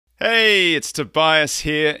Hey, it's Tobias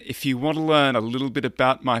here. If you want to learn a little bit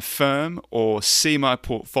about my firm or see my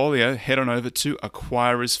portfolio, head on over to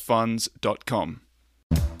acquirersfunds.com.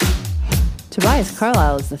 Tobias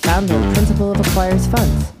Carlisle is the founder and principal of Acquirers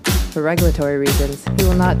Funds. For regulatory reasons, he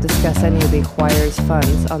will not discuss any of the Acquirers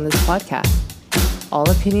Funds on this podcast. All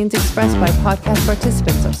opinions expressed by podcast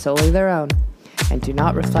participants are solely their own and do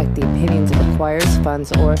not reflect the opinions of Acquirers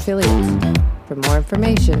Funds or affiliates. For more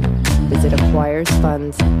information, visit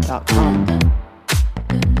acquirersfunds.com.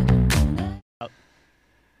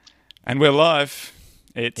 And we're live.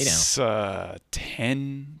 It's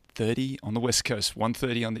 10:30 on the West Coast,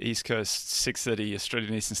 1:30 on the East Coast, 6:30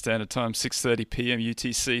 Australian Eastern Standard Time, 6:30 p.m.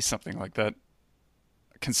 UTC, something like that.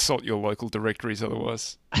 Consult your local directories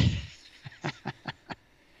otherwise.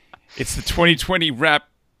 It's the 2020 wrap.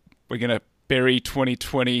 We're going to bury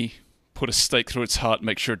 2020, put a stake through its heart,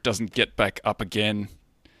 make sure it doesn't get back up again.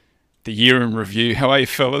 The year in review. How are you,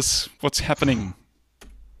 fellas? What's happening?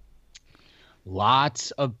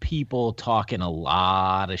 Lots of people talking a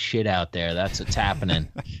lot of shit out there. That's what's happening.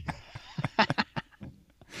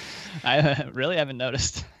 I really haven't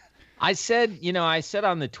noticed. I said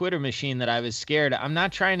on the Twitter machine that I was scared. I'm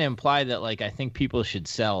not trying to imply that I think people should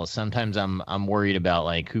sell. Sometimes I'm worried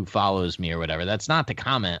about who follows me or whatever. That's not the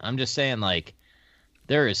comment. I'm just saying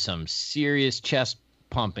there is some serious chest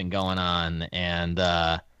pumping going on, and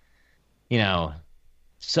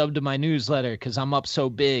sub to my newsletter because I'm up so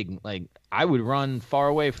big. I would run far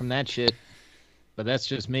away from that shit, but that's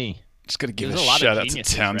just me. Just got to give a shout out to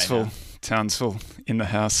Townsville. Right, Townsville in the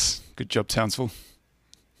house. Good job, Townsville.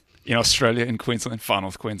 In Australia, in Queensland, far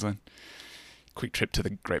north Queensland. Quick trip to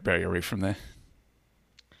the Great Barrier Reef from there.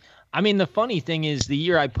 I mean, the funny thing is the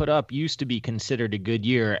year I put up used to be considered a good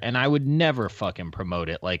year, and I would never fucking promote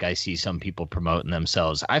it like I see some people promoting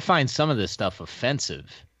themselves. I find some of this stuff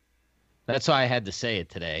offensive. That's why I had to say it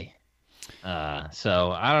today.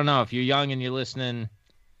 So I don't know. If you're young and you're listening,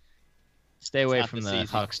 stay away from the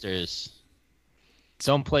hucksters.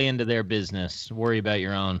 Don't play into their business. Worry about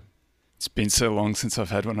your own. It's been so long since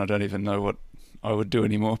I've had one, I don't even know what I would do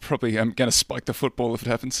anymore. Probably I'm going to spike the football if it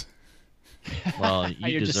happens. Well,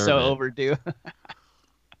 you're just so overdue.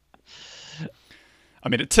 I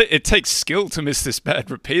mean, it takes skill to miss this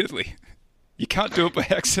bad repeatedly. You can't do it by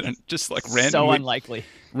accident. Just randomly, so unlikely.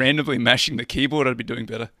 Randomly mashing the keyboard, I'd be doing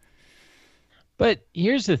better. But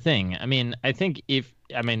here's the thing. I mean, I think if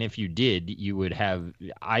you did, you would have.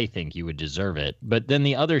 I think you would deserve it. But then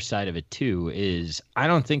the other side of it too is, I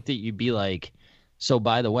don't think that you'd be like, so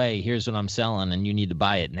by the way, here's what I'm selling, and you need to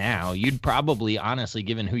buy it now. You'd probably, honestly,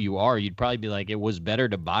 given who you are, you'd probably be like, it was better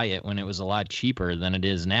to buy it when it was a lot cheaper than it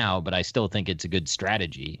is now. But I still think it's a good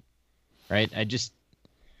strategy, right? I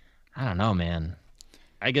don't know, man.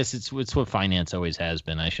 I guess it's what finance always has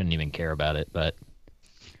been. I shouldn't even care about it, but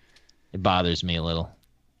it bothers me a little.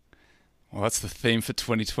 Well, that's the theme for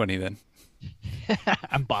 2020 then.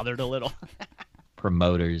 I'm bothered a little.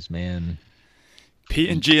 Promoters, man.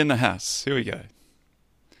 P&G in the house. Here we go.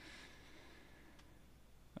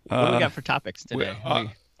 What do we got for topics today?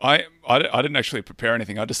 I didn't actually prepare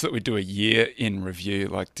anything. I just thought we'd do a year in review,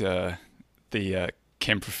 like the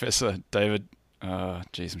chem professor, David. I'm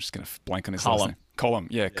just going to blank on his last name. Column.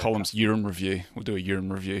 Yeah, Column's year in review. We'll do a year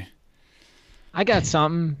in review. I got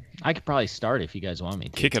something. I could probably start if you guys want me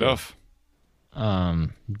to. Kick it off.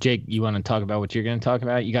 Jake, you want to talk about what you're going to talk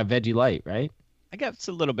about? You got Veggie Light, right? I got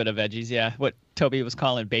a little bit of veggies, yeah. What Toby was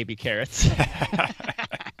calling baby carrots.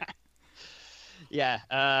 Yeah,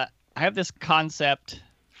 I have this concept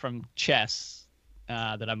from chess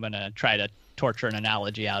that I'm going to try to torture an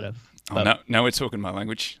analogy out of. Oh, now we're talking my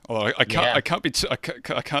language. Although I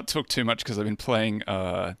can't talk too much because I've been playing.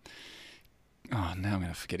 Now I'm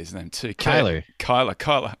gonna forget his name too. Kyler.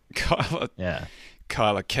 Yeah.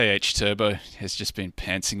 Kyler KH Turbo has just been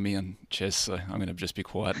pantsing me on chess, so I'm gonna just be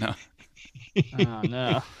quiet now. Oh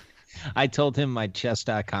no. I told him my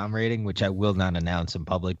chess.com rating, which I will not announce in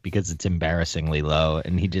public because it's embarrassingly low,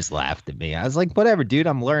 and he just laughed at me. I was like, whatever, dude,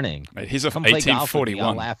 I'm learning. Mate, he's a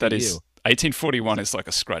 1841. That is 1841 is like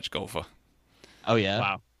a scratch golfer. Oh yeah.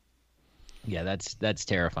 Wow. Yeah, that's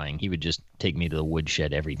terrifying. He would just take me to the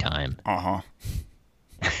woodshed every time. Uh-huh.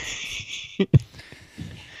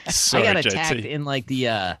 I got attacked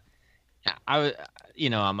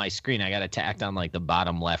in on my screen, I got attacked on the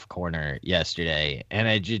bottom left corner yesterday, and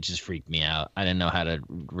it just freaked me out. I didn't know how to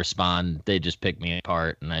respond. They just picked me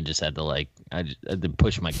apart, and I just had to I had to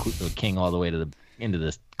push my king all the way into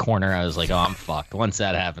the corner. I was like, oh, I'm fucked. Once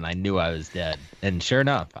that happened, I knew I was dead, and sure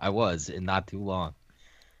enough, I was in not too long.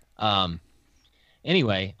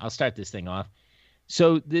 Anyway, I'll start this thing off.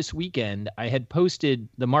 So this weekend, I had posted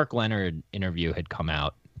the Mark Leonard interview had come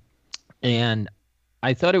out, And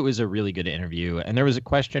I thought it was a really good interview. And there was a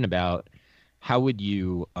question about how would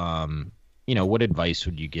you, what advice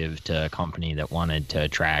would you give to a company that wanted to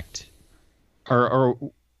attract, or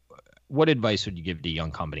what advice would you give to a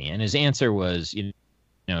young company? And his answer was,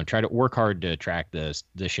 try to work hard to attract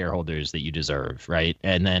the shareholders that you deserve, right?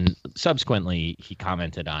 And then subsequently, he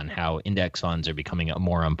commented on how index funds are becoming a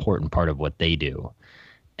more important part of what they do.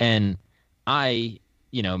 And I,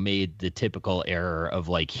 made the typical error of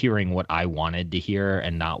like hearing what I wanted to hear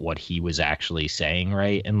and not what he was actually saying,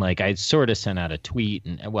 right? And like I sort of sent out a tweet,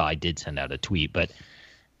 and well, I did send out a tweet, but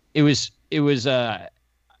it was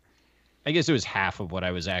I guess it was half of what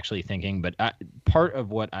I was actually thinking. But part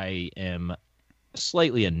of what I am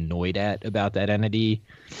slightly annoyed at about that entity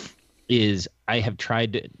is I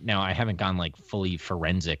haven't gone like fully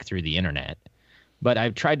forensic through the internet, but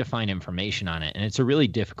I've tried to find information on it, and it's a really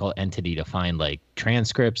difficult entity to find like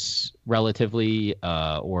transcripts relatively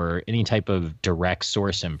or any type of direct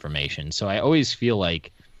source information. So I always feel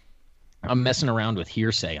like I'm messing around with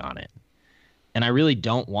hearsay on it, and I really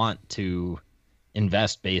don't want to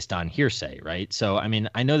invest based on hearsay, right? So, I mean,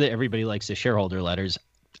 I know that everybody likes the shareholder letters.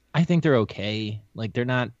 I think they're okay. Like, they're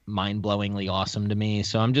not mind-blowingly awesome to me.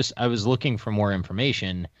 So I was looking for more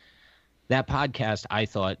information. That podcast, I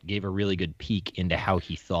thought, gave a really good peek into how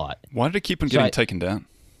he thought. Why did it keep on getting taken down?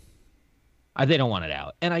 They don't want it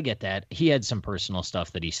out. And I get that. He had some personal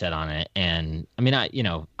stuff that he said on it. And I mean,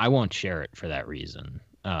 I won't share it for that reason.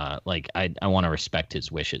 I want to respect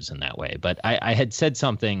his wishes in that way. But I had said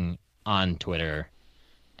something on Twitter,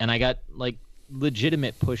 and I got like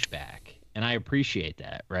legitimate pushback, and I appreciate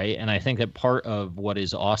that, right? And I think that part of what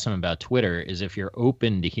is awesome about Twitter is if you're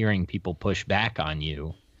open to hearing people push back on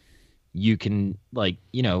you, you can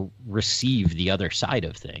receive the other side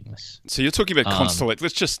of things. So you're talking about Constellation.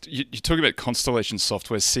 You're talking about Constellation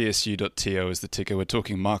Software. CSU.to is the ticker. We're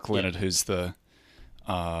talking Mark Leonard, who's the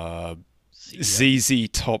ZZ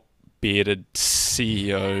top bearded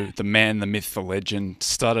CEO, the man, the myth, the legend.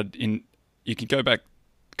 You can go back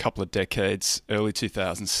a couple of decades, early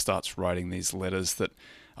 2000s, starts writing these letters that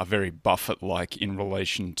are very Buffett-like in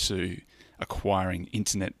relation to acquiring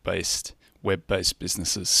internet-based, web-based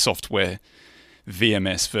businesses, software,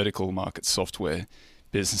 VMS, vertical market software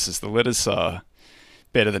businesses. The letters are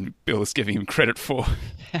better than Bill is giving him credit for.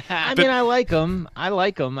 I mean, I like them.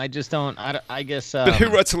 I just don't. I guess. But who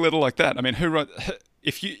writes a letter like that? I mean, who wrote?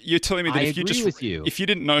 If you're telling me that if you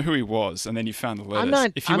didn't know who he was and then you found the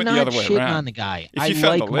letters, if you went the other way around, on the guy. If you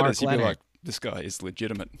found the letters, you'd be like, this guy is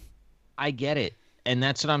legitimate. I get it. And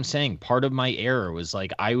that's what I'm saying. Part of my error was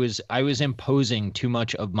like I was imposing too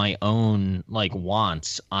much of my own like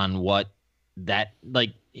wants on what that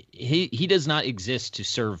like he does not exist to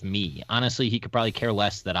serve me. Honestly, he could probably care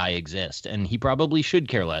less that I exist, and he probably should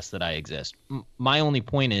care less that I exist. My only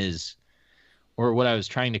point is, or what I was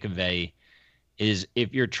trying to convey, is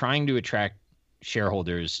if you're trying to attract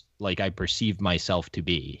shareholders like I perceive myself to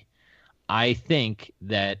be, I think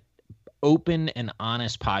that open and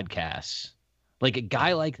honest podcasts, like a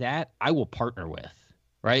guy like that, I will partner with,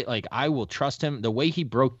 right? Like I will trust him. The way he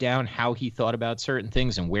broke down how he thought about certain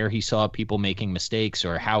things and where he saw people making mistakes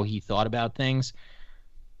or how he thought about things,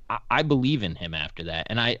 I believe in him after that.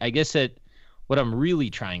 And I guess that what I'm really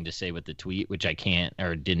trying to say with the tweet, which I can't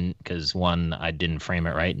or didn't because one, I didn't frame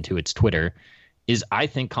it right, and two, it's Twitter, is I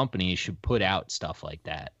think companies should put out stuff like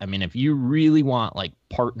that. I mean, if you really want like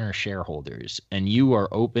partner shareholders and you are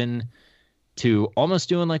open to almost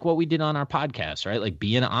doing like what we did on our podcast, right? Like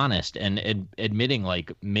being honest and admitting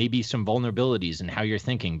like maybe some vulnerabilities and how you're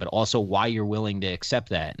thinking, but also why you're willing to accept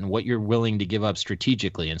that and what you're willing to give up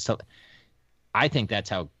strategically and stuff. I think that's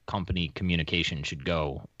how company communication should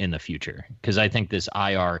go in the future. Cause I think this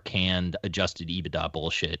IR canned adjusted EBITDA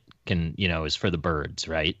bullshit is for the birds.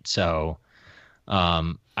 Right. So,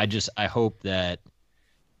 I hope that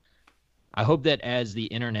as the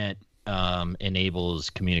internet enables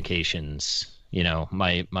communications,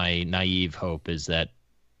 my naive hope is that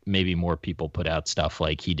maybe more people put out stuff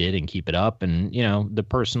like he did and keep it up. And, the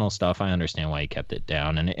personal stuff, I understand why he kept it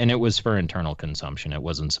down. And it was for internal consumption. It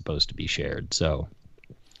wasn't supposed to be shared. So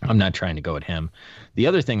I'm not trying to go at him. The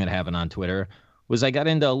other thing that happened on Twitter was I got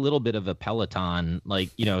into a little bit of a Peloton, like,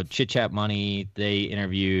 Chit Chat Money. They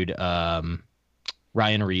interviewed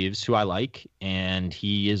Ryan Reeves, who I like, and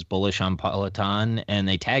he is bullish on Peloton, and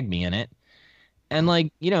they tagged me in it. And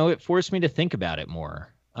it forced me to think about it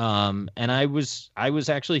more. And I was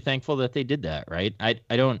actually thankful that they did that, right? I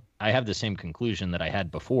have the same conclusion that I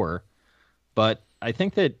had before, but I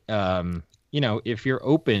think that, if you're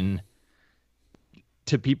open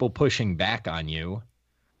to people pushing back on you,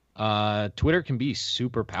 Twitter can be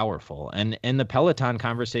super powerful, and the Peloton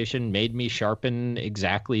conversation made me sharpen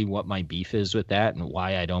exactly what my beef is with that and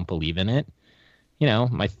why I don't believe in it.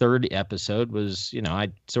 My third episode was, I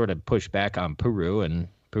sort of pushed back on Puru, and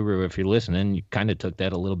Puru, if you're listening, you kind of took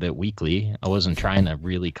that a little bit weakly. I wasn't trying to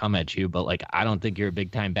really come at you, but I don't think you're a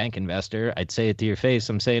big time bank investor. I'd say it to your face.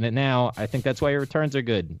 I'm saying it now. I think that's why your returns are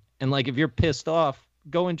good. And if you're pissed off,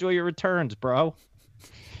 go enjoy your returns, bro.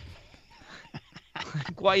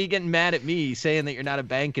 Why are you getting mad at me saying that you're not a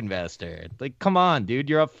bank investor? Come on, dude,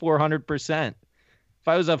 you're up 400%. If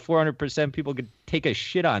I was up 400%, people could take a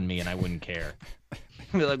shit on me and I wouldn't care. I'd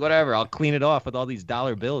be like, whatever, I'll clean it off with all these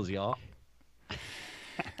dollar bills, y'all.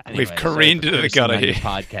 Anyway, we've careened into the gutter here.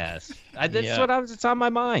 Podcast. It's on my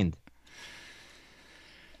mind.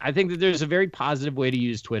 I think that there's a very positive way to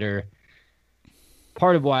use Twitter.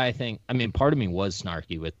 Part of me was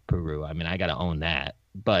snarky with Peru. I got to own that.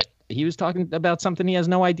 But he was talking about something he has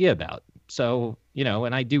no idea about. So,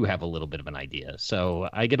 and I do have a little bit of an idea. So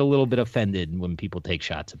I get a little bit offended when people take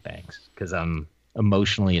shots at banks because I'm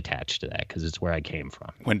emotionally attached to that because it's where I came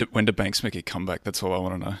from. When do banks make a comeback? That's all I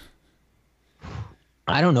want to know.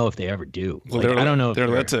 I don't know if they ever do. Well, I don't know if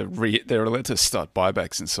they're allowed to start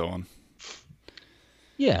buybacks and so on.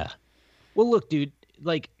 Yeah. Well, look, dude,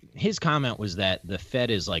 his comment was that the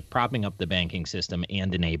Fed is propping up the banking system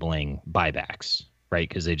and enabling buybacks, right?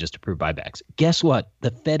 Because they just approved buybacks. Guess what?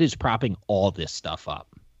 The Fed is propping all this stuff up.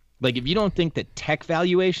 If you don't think that tech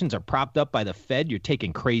valuations are propped up by the Fed, you're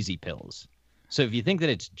taking crazy pills. So if you think that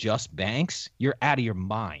it's just banks, you're out of your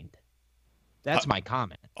mind. That's my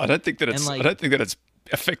comment. I don't think that it's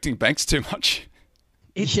affecting banks too much.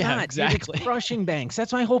 It's not exactly. It's crushing banks.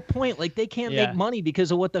 That's my whole point. They can't make money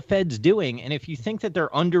because of what the Fed's doing. And if you think that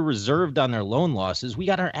they're under reserved on their loan losses, we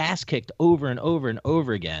got our ass kicked over and over and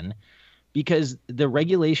over again because the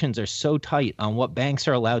regulations are so tight on what banks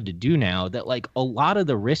are allowed to do now that a lot of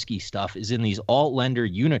the risky stuff is in these alt lender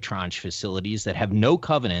unitranche facilities that have no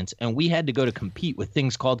covenants. And we had to go to compete with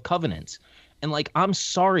things called covenants. And I'm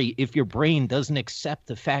sorry if your brain doesn't accept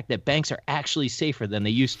the fact that banks are actually safer than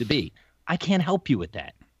they used to be. I can't help you with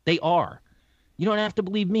that. They are. You don't have to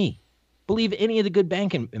believe me. Believe any of the good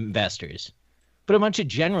bank investors. But a bunch of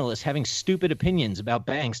generalists having stupid opinions about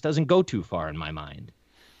banks doesn't go too far in my mind.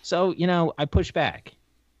 So, I push back.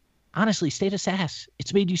 Honestly, state of SAS.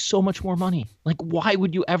 It's made you so much more money. Why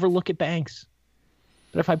would you ever look at banks?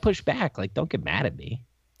 But if I push back, don't get mad at me.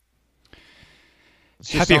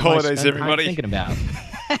 Happy holidays, everybody. Thinking about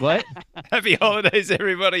what? Happy holidays,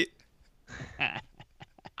 everybody.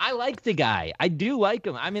 I like the guy. I do like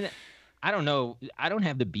him. I don't know. I don't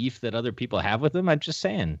have the beef that other people have with him. I'm just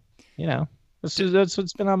saying, that's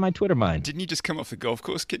what's been on my Twitter mind. Didn't you just come off the golf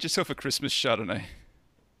course? Get yourself a Christmas Chardonnay.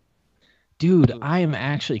 Dude, I am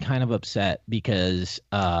actually kind of upset because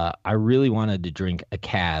I really wanted to drink a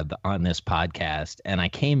cab on this podcast, and I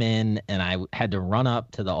came in and I had to run up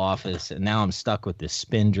to the office, and now I'm stuck with this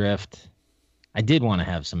spindrift. I did want to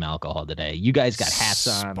have some alcohol today. You guys got hats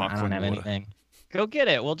on. I don't have anything. Go get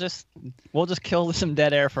it. We'll just kill some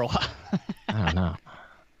dead air for a while. I don't know.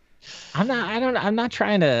 I'm not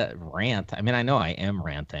trying to rant. I know I am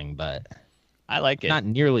ranting, but I like it. Not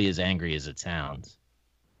nearly as angry as it sounds.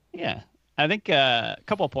 Yeah. I think a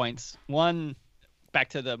couple of points. One, back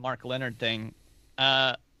to the Mark Leonard thing.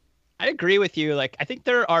 I agree with you. I think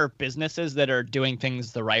there are businesses that are doing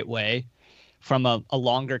things the right way from a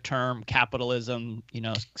longer term capitalism,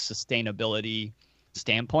 sustainability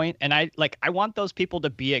standpoint. And I want those people to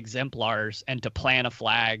be exemplars and to plant a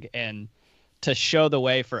flag and to show the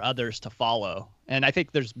way for others to follow. And I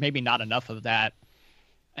think there's maybe not enough of that.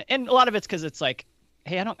 And a lot of it's because it's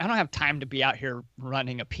hey, I don't have time to be out here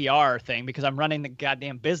running a PR thing because I'm running the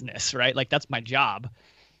goddamn business, right? That's my job.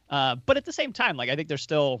 But at the same time, I think there's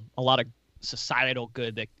still a lot of societal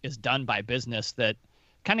good that is done by business that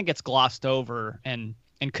kind of gets glossed over and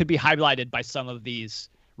could be highlighted by some of these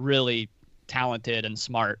really talented and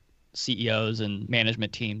smart CEOs and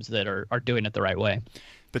management teams that are doing it the right way.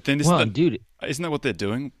 But then isn't that what they're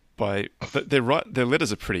doing? They're right. Their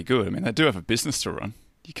letters are pretty good. They do have a business to run.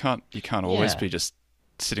 You can't always be just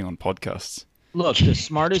sitting on podcasts. Look, the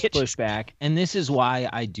smartest pushback, and this is why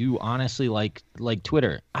I do honestly like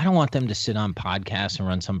Twitter. I don't want them to sit on podcasts and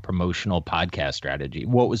run some promotional podcast strategy.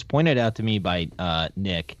 What was pointed out to me by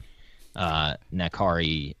Nick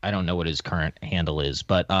Nakari, I don't know what his current handle is,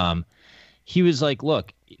 but he was like,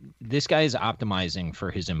 look, this guy is optimizing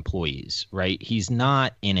for his employees, right? He's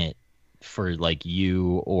not in it for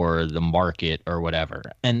you or the market or whatever.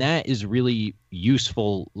 And that is really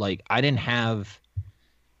useful.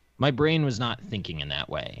 My brain was not thinking in that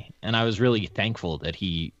way. And I was really thankful that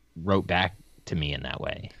he wrote back to me in that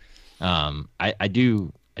way. I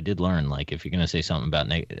did learn, like, if you're going to say something about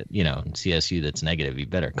CSU that's negative, you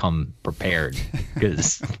better come prepared,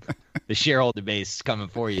 because the shareholder base is coming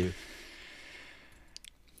for you.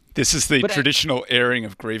 This is the traditional airing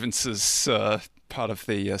of grievances, part of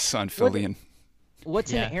the Seinfeldian.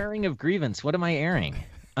 What's an airing of grievance? What am I airing?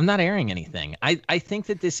 I'm not airing anything. I think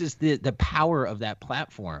that this is the power of that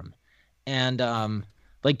platform. And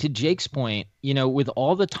like, to Jake's point, with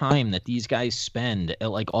all the time that these guys spend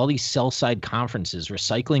at like all these sell side conferences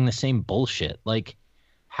recycling the same bullshit, like,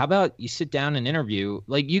 how about you sit down and interview?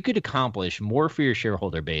 Like, you could accomplish more for your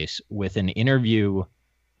shareholder base with an interview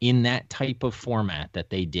in that type of format that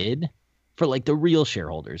they did for like the real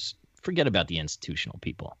shareholders. Forget about the institutional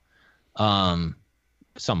people.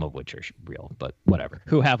 Some of which are real, but whatever.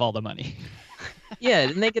 Who have all the money. Yeah,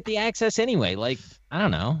 and they get the access anyway. Like, I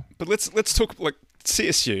don't know. But let's talk like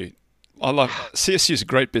CSU. CSU is a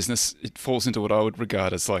great business. It falls into what I would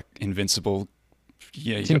regard as like invincible.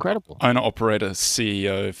 Yeah, it's incredible. Owner, operator,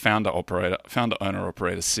 CEO, founder, owner,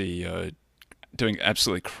 operator, CEO, doing an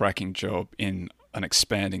absolutely cracking job in an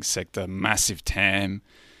expanding sector, massive TAM.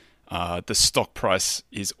 The stock price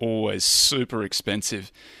is always super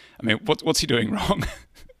expensive. I mean, what's he doing wrong?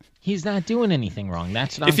 He's not doing anything wrong.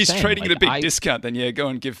 That's what I'm saying. If he's trading at a big discount, then go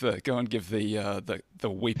and give the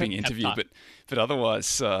weeping interview. But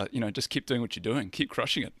otherwise, just keep doing what you're doing. Keep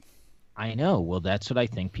crushing it. I know. Well, that's what I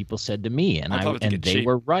think people said to me, and they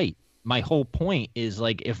were right. My whole point is,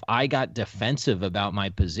 like, if I got defensive about my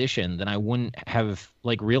position, then I wouldn't have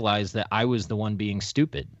like realized that I was the one being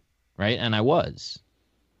stupid, right? And I was.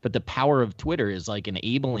 But the power of Twitter is like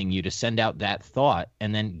enabling you to send out that thought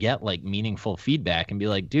and then get like meaningful feedback and be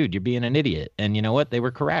like, dude, you're being an idiot. And you know what? They were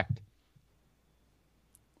correct.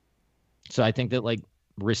 So I think that like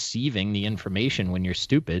receiving the information when you're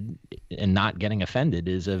stupid and not getting offended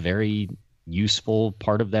is a very useful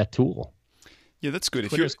part of that tool. Yeah, that's good.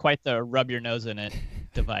 Twitter's quite the rub your nose in it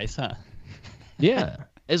device, huh? Yeah.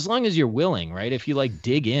 As long as you're willing, right? If you like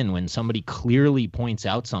dig in when somebody clearly points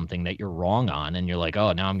out something that you're wrong on and you're like,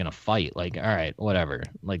 oh, now I'm going to fight. Like, all right, whatever.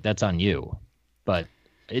 Like, that's on you. But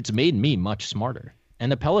it's made me much smarter. And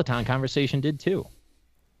the Peloton conversation did too.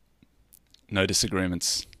 No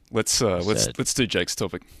disagreements. Let's do Jake's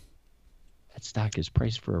topic. That stock is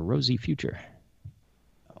priced for a rosy future.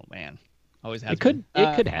 Oh man. Always has. It could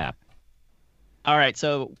happen. All right,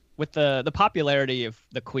 so with the popularity of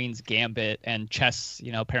the Queen's Gambit and chess,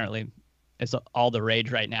 apparently is all the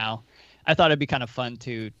rage right now, I thought it'd be kind of fun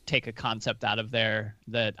to take a concept out of there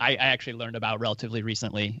that I actually learned about relatively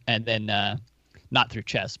recently, and then not through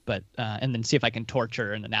chess, but and then see if I can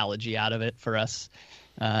torture an analogy out of it for us,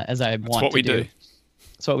 as I want to do.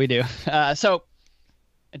 That's what we do. And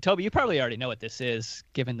Toby, you probably already know what this is,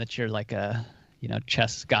 given that you're like a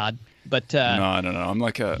chess god. But no. I'm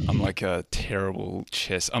like a terrible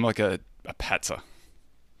chess. I'm like a patzer.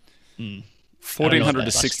 1400 to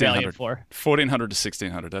 1600. 1400 to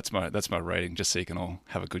 1600. That's my rating. Just so you can all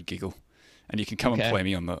have a good giggle, and you can come and play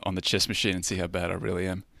me on the chess machine and see how bad I really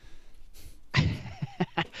am.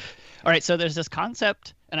 All right. So there's this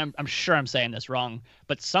concept, and I'm sure I'm saying this wrong,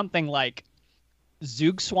 but something like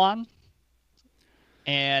Zugzwang.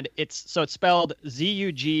 And it's spelled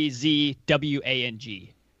Zugzwang.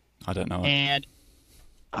 I don't know. And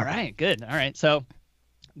all right, good. All right. So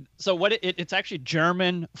what it's actually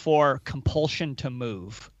German for compulsion to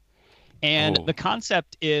move. And the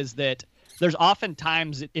concept is that there's often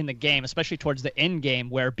times in the game, especially towards the end game,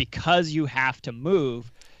 where because you have to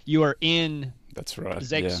move, you are in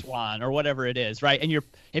Zugzwang or whatever it is, right? And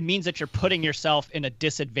it means that you're putting yourself in a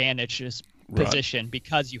disadvantaged position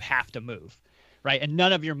because you have to move. Right. And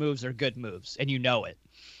none of your moves are good moves, and you know it.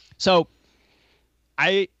 So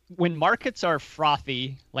when markets are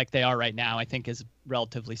frothy like they are right now, I think is a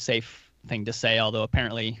relatively safe thing to say, although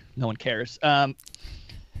apparently no one cares.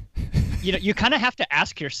 You kind of have to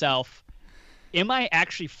ask yourself, am I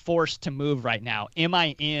actually forced to move right now? Am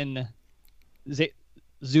I in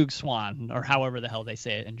Zugzwang, or however the hell they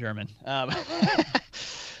say it in German?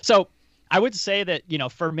 So I would say that,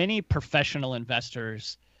 for many professional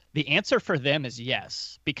investors, the answer for them is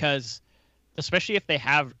yes, because especially if they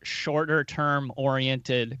have shorter term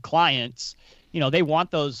oriented clients, they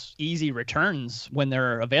want those easy returns when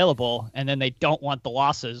they're available, and then they don't want the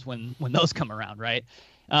losses when those come around, right?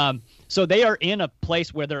 So they are in a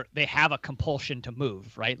place where they have a compulsion to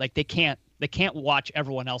move, right? Like they can't watch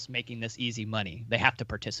everyone else making this easy money. They have to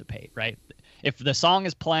participate, right? If the song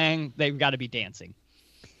is playing, they've got to be dancing.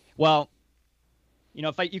 Well,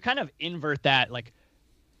 if you kind of invert that, like,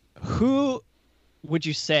 who would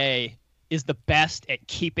you say is the best at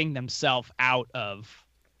keeping themselves out of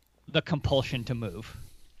the compulsion to move?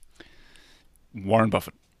 Warren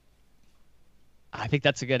Buffett. I think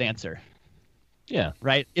that's a good answer. Yeah.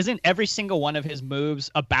 Right? Isn't every single one of his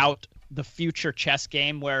moves about the future chess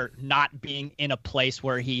game where not being in a place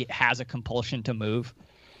where he has a compulsion to move?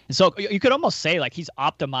 And so you could almost say like he's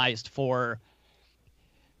optimized for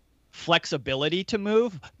flexibility to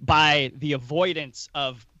move by the avoidance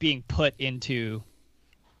of being put into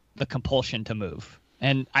the compulsion to move.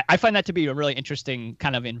 And I find that to be a really interesting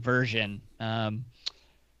kind of inversion.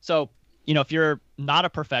 So, if you're not a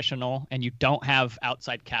professional and you don't have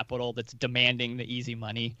outside capital that's demanding the easy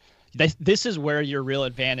money, this is where your real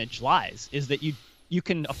advantage lies, is that you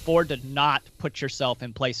can afford to not put yourself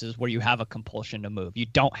in places where you have a compulsion to move. You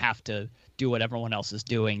don't have to do what everyone else is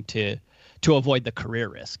doing to avoid the career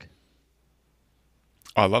risk.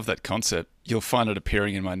 I love that concept. You'll find it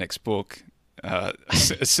appearing in my next book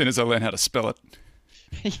as soon as I learn how to spell it.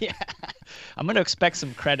 Yeah, I'm going to expect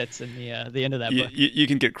some credits in the end of that book. You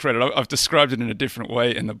can get credit. I've described it in a different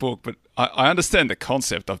way in the book, but I understand the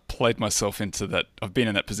concept. I've played myself into that. I've been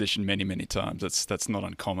in that position many, many times. That's not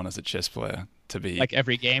uncommon as a chess player to be. Like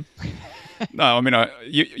every game? No, I mean,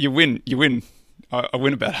 you win. I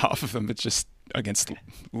win about half of them, but just against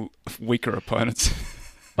weaker opponents.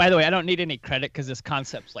 By the way, I don't need any credit because this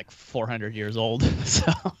concept's like 400 years old.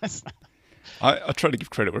 So it's not... I try to give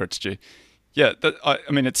credit where it's due. Yeah, I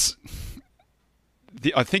mean,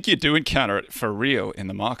 I think you do encounter it for real in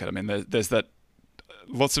the market. I mean, there's that.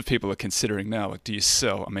 Lots of people are considering now, like, do you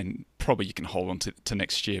sell? I mean, probably you can hold on to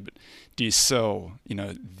next year, but do you sell,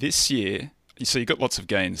 this year? So you've got lots of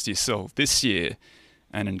gains. Do you sell this year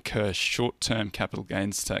and incur short-term capital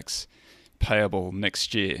gains tax payable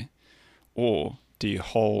next year? Or do you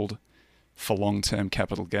hold for long-term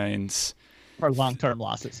capital gains? Or long-term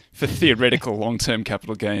losses. For theoretical long-term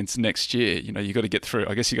capital gains next year, you got to get through.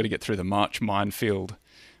 I guess you got to get through the March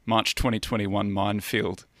 2021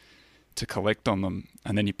 minefield to collect on them,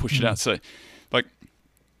 and then you push it out. So, like,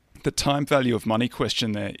 the time value of money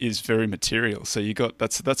question there is very material. So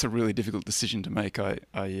that's a really difficult decision to make. I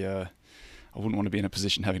wouldn't want to be in a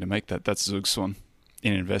position having to make that. That's Zugzwang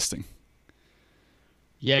in investing.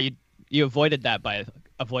 Yeah, you avoided that by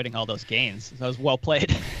avoiding all those gains. That was well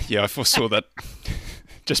played. Yeah, I foresaw that.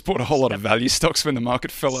 Just bought a whole lot of value stocks when the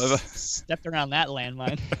market fell over. Stepped around that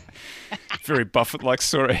landmine. Very Buffett-like,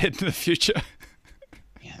 saw ahead to the future.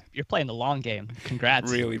 Yeah, you're playing the long game.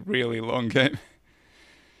 Congrats. Really, really long game.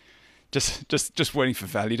 Just waiting for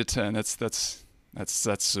value to turn. That's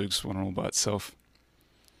Zugzwang all by itself.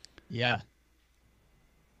 Yeah.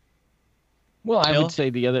 Well, I would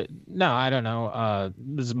say no, I don't know.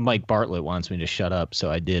 This is Mike Bartlett wants me to shut up,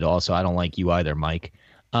 so I did. Also, I don't like you either, Mike.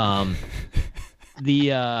 I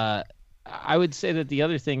would say that the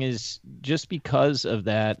other thing is just because of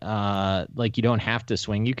that, like, you don't have to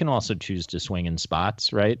swing. You can also choose to swing in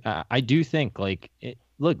spots, right? I do think,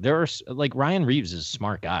 look, there are, like, Ryan Reeves is a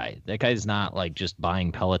smart guy. That guy's not, like, just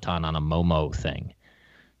buying Peloton on a Momo thing.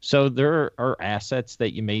 So there are assets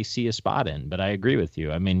that you may see a spot in, but I agree with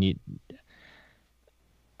you. I mean,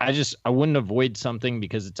 I wouldn't avoid something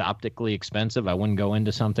because it's optically expensive. I wouldn't go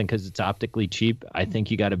into something because it's optically cheap. I think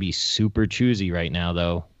you got to be super choosy right now,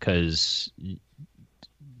 though, because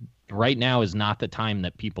right now is not the time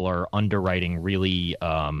that people are underwriting really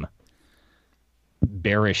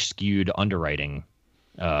bearish skewed underwriting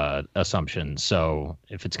assumptions. So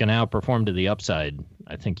if it's going to outperform to the upside,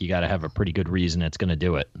 I think you got to have a pretty good reason it's going to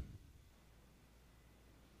do it.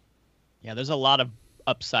 Yeah, there's a lot of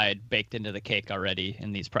upside baked into the cake already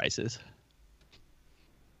in these prices.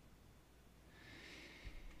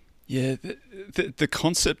 Yeah, the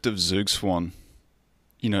concept of Zugzwang,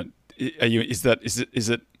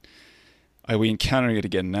 are we encountering it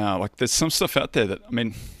again now? Like, there's some stuff out there that, I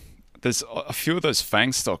mean, there's a few of those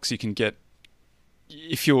FANG stocks you can get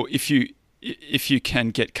if you can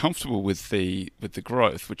get comfortable with the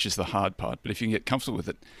growth, which is the hard part. But if you can get comfortable with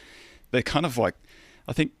it, they're kind of like,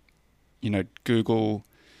 I think, Google,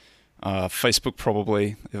 Facebook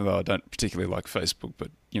probably, even though I don't particularly like Facebook,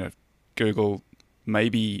 but, Google,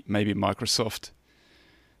 maybe Microsoft,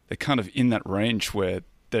 they're kind of in that range where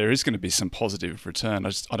there is going to be some positive return.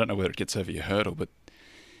 I don't know whether it gets over your hurdle, but,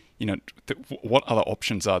 what other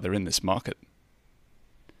options are there in this market?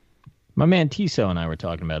 My man Tiso and I were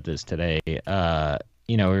talking about this today.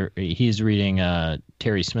 He's reading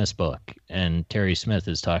Terry Smith's book, and Terry Smith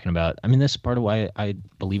is talking about, I mean, this is part of why I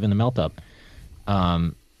believe in the melt up.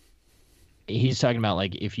 He's talking about,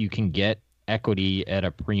 like, if you can get equity at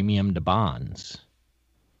a premium to bonds,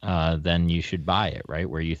 then you should buy it, right?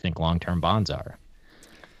 Where you think long-term bonds are.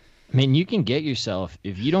 I mean, you can get yourself,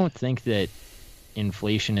 if you don't think that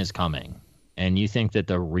inflation is coming and you think that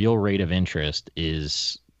the real rate of interest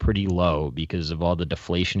is pretty low because of all the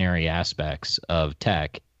deflationary aspects of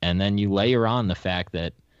tech. And then you layer on the fact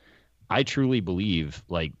that I truly believe,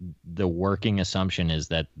 like, the working assumption is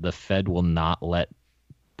that the Fed will not let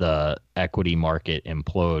the equity market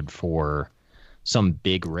implode for some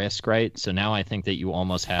big risk, right? So now I think that you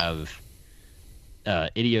almost have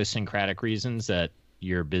idiosyncratic reasons that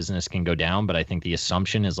your business can go down, but I think the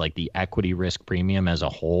assumption is like the equity risk premium as a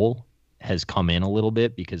whole has come in a little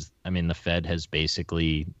bit because, I mean, the Fed has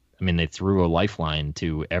basically, I mean, they threw a lifeline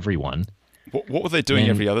to everyone. What were they doing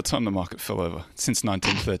every other time the market fell over since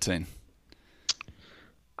 1913?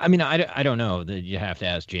 I mean, I don't know. You have to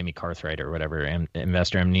ask Jamie Cartwright or whatever.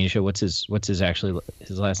 Investor Amnesia. What's his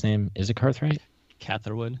last name? Is it Cartwright?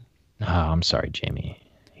 Catherwood. Oh, I'm sorry, Jamie.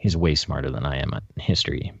 He's way smarter than I am at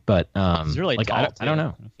history. But he's really like, tall. I don't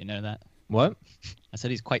know if you know that. What? I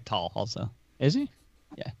said he's quite tall. Also, is he?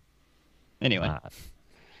 Yeah. Anyway,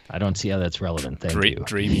 I don't see how that's relevant. Thank you.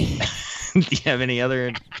 Dreamy. Do you have any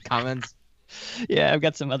other comments? Yeah, I've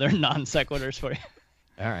got some other non sequiturs for you.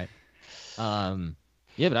 All right.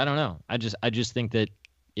 Yeah, but I don't know. I just think that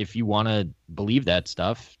if you want to believe that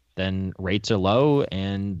stuff, then rates are low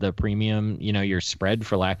and the premium, you know, your spread,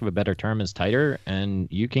 for lack of a better term, is tighter, and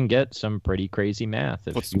you can get some pretty crazy math.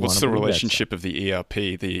 What's the relationship of the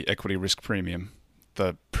ERP, the equity risk premium,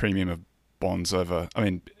 the premium of bonds over, I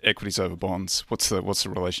mean, equities over bonds? What's the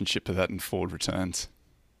relationship of that in forward returns?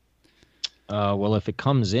 Well, if it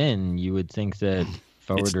comes in, you would think that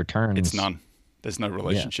forward returns. It's none. There's no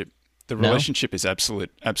relationship. Yeah. The relationship is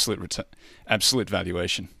absolute return, absolute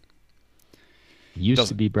valuation. Used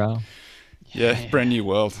to be, bro. Yeah, brand new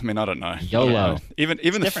world. I mean, I don't know. YOLO. Even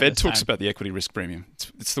the Fed talks about the equity risk premium.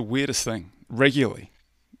 It's the weirdest thing. Regularly.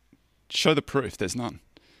 Show the proof. There's none.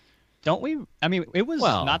 Don't we? I mean, it was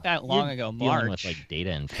not that long ago, March. With like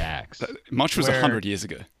data and facts. March was 100 years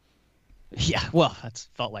ago. Yeah, well, that's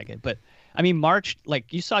felt like it. But, I mean, March,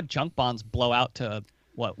 like, you saw junk bonds blow out to,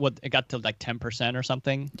 what it got to like 10% or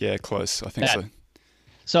something? Yeah, close. I think so.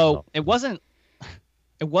 So it wasn't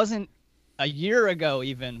a year ago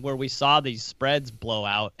even where we saw these spreads blow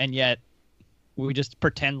out, and yet we just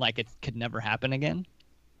pretend like it could never happen again.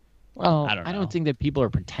 Well, I don't think that people are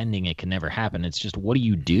pretending it can never happen. It's just, what do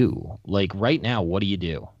you do? Like right now, what do?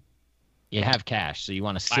 You have cash, so you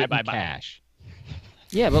want to sit in cash.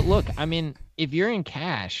 Yeah, but look, I mean, if you're in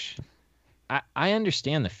cash, I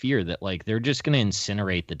understand the fear that like they're just going to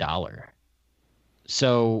incinerate the dollar.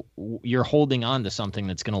 So you're holding on to something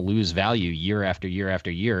that's going to lose value year after year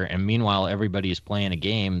after year. And meanwhile, everybody's playing a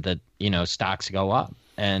game that, you know, stocks go up.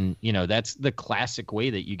 And, you know, that's the classic way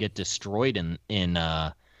that you get destroyed in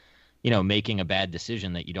you know, making a bad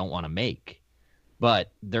decision that you don't want to make.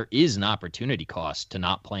 But there is an opportunity cost to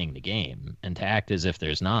not playing the game, and to act as if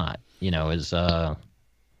there's not, you know, is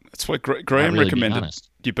that's why Graham recommended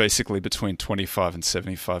you basically between 25 and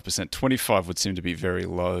 75%. 25 would seem to be very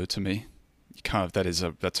low to me. You can't.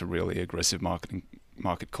 That's a really aggressive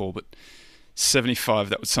market call. But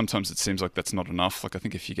 75, sometimes it seems like that's not enough. Like I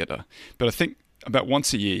think if you get but I think about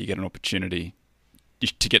once a year you get an opportunity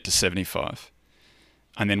to get to 75,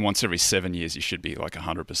 and then once every 7 years you should be like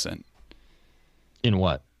 100%. In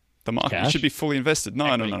what? The market. Cash? You should be fully invested. No.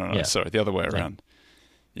 Yeah. Sorry, the other way around.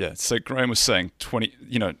 Yeah, so Graham was saying 20.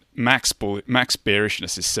 You know, max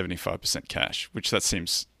bearishness is 75% cash, which that's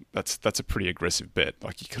a pretty aggressive bet.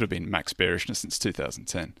 Like you could have been max bearishness since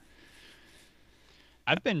 2010.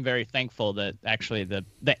 I've been very thankful that actually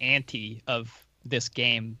the ante of this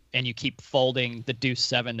game, and you keep folding the deuce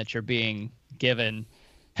 7 that you're being given,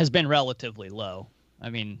 has been relatively low. I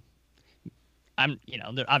mean,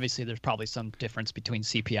 obviously there's probably some difference between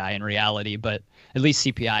CPI and reality, but at least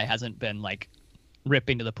CPI hasn't been like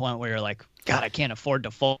ripping to the point where you're like, God, I can't afford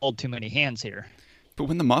to fold too many hands here. But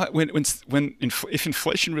if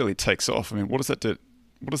inflation really takes off, I mean, what does that do?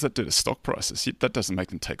 What does that do to stock prices? That doesn't make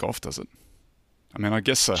them take off, does it? I mean, I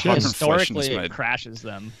guess historically it crashes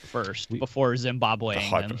them first before Zimbabwe.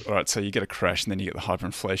 All right, so you get a crash and then you get the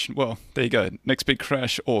hyperinflation. Well, there you go. Next big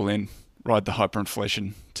crash, all in. Ride the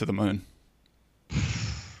hyperinflation to the moon.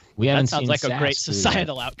 That sounds like a great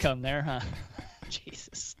societal outcome there, huh?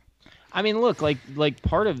 Jesus. I mean, look, like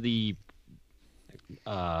part of the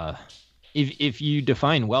if you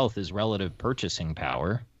define wealth as relative purchasing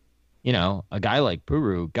power, you know, a guy like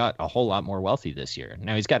Puru got a whole lot more wealthy this year.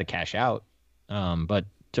 Now he's got to cash out, but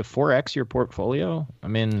to 4x your portfolio, I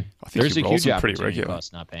mean, there's a huge opportunity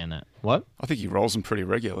cost not paying that. What? I think he rolls them pretty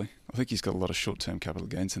regularly. I think he's got a lot of short-term capital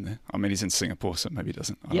gains in there. I mean, he's in Singapore, so maybe he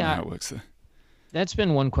doesn't. I don't know how it works there. That's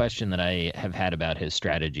been one question that I have had about his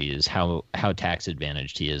strategy, is how tax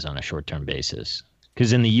advantaged he is on a short-term basis.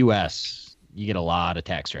 Because in the U.S., you get a lot of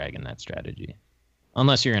tax drag in that strategy.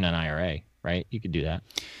 Unless you're in an IRA, right? You could do that.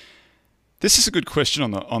 This is a good question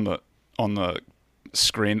on the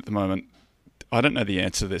screen at the moment. I don't know the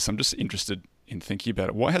answer to this. I'm just interested in thinking about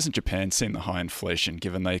it. Why hasn't Japan seen the high inflation,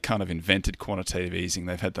 given they kind of invented quantitative easing?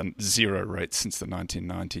 They've had the zero rates since the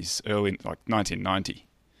 1990s, early, like 1990.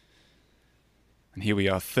 And here we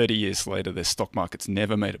are 30 years later, their stock market's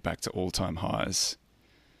never made it back to all-time highs.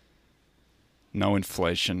 No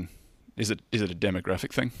inflation. Is it a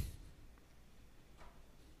demographic thing?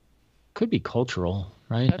 Could be cultural,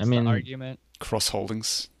 right? That's the argument. Cross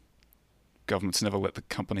holdings. Governments never let the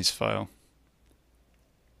companies fail.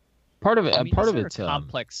 Part of it. Part of it's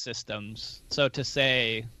complex systems. So to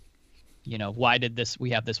say, why did we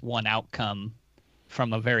have this one outcome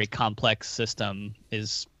from a very complex system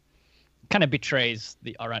is kind of betrays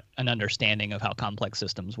an understanding of how complex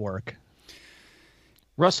systems work.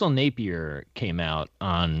 Russell Napier came out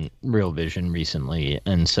on Real Vision recently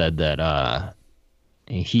and said that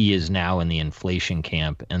he is now in the inflation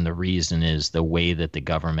camp, and the reason is the way that the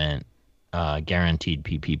government guaranteed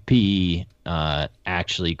PPP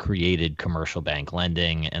actually created commercial bank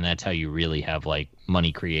lending, and that's how you really have like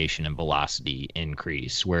money creation and velocity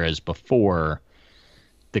increase. Whereas before,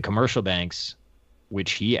 the commercial banks,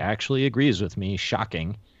 which he actually agrees with me,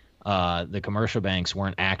 shocking, the commercial banks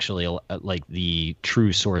weren't actually like the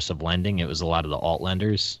true source of lending. It was a lot of the alt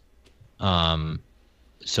lenders.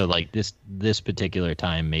 So like this particular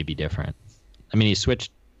time may be different. I mean, he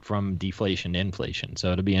switched from deflation to inflation,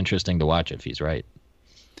 so it'll be interesting to watch if he's right.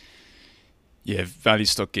 Yeah, Value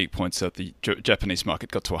Stock Geek points out the Japanese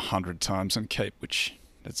market got to 100 times on Cape, which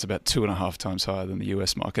that's about 2.5 times higher than the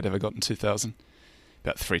US market ever got in 2000.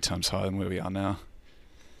 About 3 times higher than where we are now.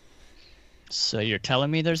 So you're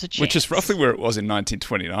telling me there's a chance? Which is roughly where it was in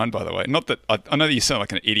 1929, by the way. Not that I know that you sound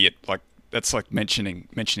like an idiot. Like that's like mentioning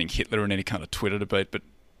Hitler in any kind of Twitter debate, but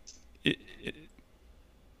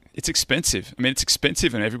it's expensive. I mean, it's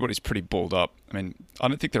expensive, and everybody's pretty balled up. I mean, I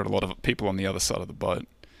don't think there are a lot of people on the other side of the boat.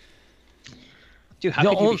 Dude, how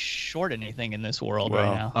could you be short anything in this world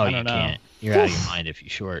right now? Oh, you can't. You're out of your mind if you're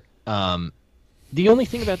short. The only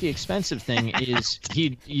thing about the expensive thing is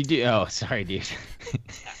you do. Oh, sorry, dude.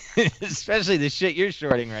 Especially the shit you're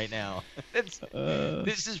shorting right now.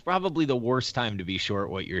 This is probably the worst time to be short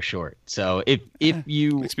what you're short. So if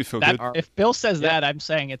you makes me feel good. If Bill says that, I'm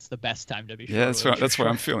saying it's the best time to be short. Yeah, that's right. That's what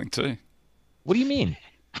I'm feeling too. What do you mean?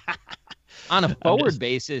 On a forward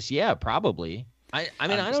basis, yeah, probably. I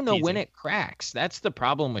mean, I don't know when it cracks. That's the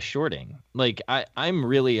problem with shorting. Like I'm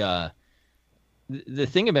really the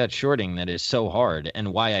thing about shorting that is so hard,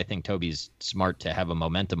 and why I think Toby's smart to have a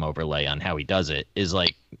momentum overlay on how he does it, is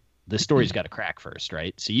like the story's got to crack first,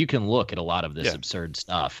 right? So you can look at a lot of this absurd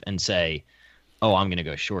stuff and say, oh, I'm going to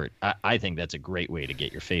go short. I think that's a great way to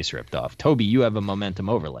get your face ripped off. Toby, you have a momentum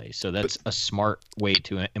overlay, so that's a smart way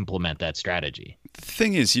to implement that strategy. The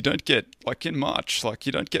thing is, you don't get, like in March, like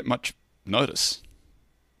you don't get much notice.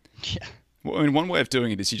 Yeah. Well, I mean, one way of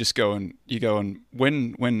doing it is you go and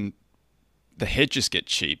when the hedges get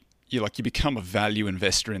cheap, you become a value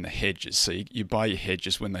investor in the hedges. So you buy your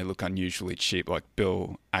hedges when they look unusually cheap, like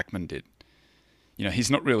Bill Ackman did. He's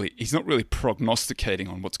not really prognosticating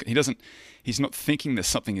on he's not thinking that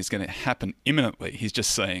something is going to happen imminently. He's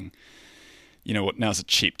just saying, you know what, now's a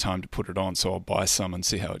cheap time to put it on, so I'll buy some and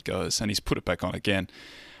see how it goes. And he's put it back on again.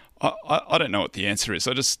 I don't know what the answer is.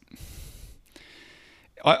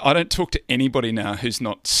 I don't talk to anybody now who's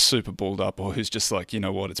not super balled up or who's just like, you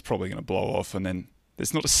know what, it's probably going to blow off. And then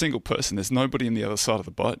there's not a single person. There's nobody on the other side of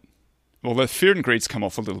the boat. Although Fear and Greed's come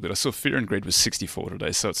off a little bit. I saw Fear and Greed was 64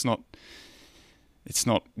 today, so it's not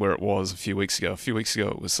where it was a few weeks ago. A few weeks ago,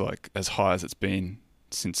 it was like as high as it's been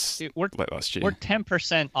since late last year. We're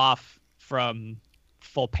 10% off from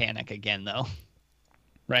full panic again, though.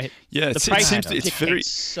 Right? Yeah, it's very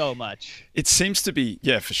so much. It seems to be,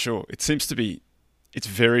 yeah, for sure. It seems to be. It's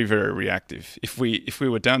very, very reactive. If we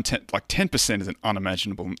were down 10% is an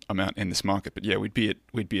unimaginable amount in this market. But yeah, we'd be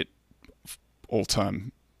at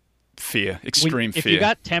all-time fear, extreme fear. If you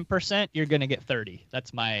got 10%, you're going to get 30.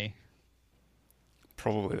 That's my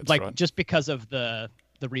probably that's like right. Just because of the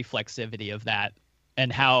reflexivity of that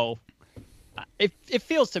and how it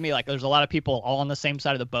feels to me like there's a lot of people all on the same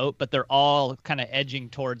side of the boat, but they're all kind of edging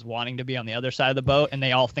towards wanting to be on the other side of the boat, and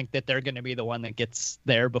they all think that they're going to be the one that gets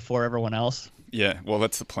there before everyone else. Yeah, well,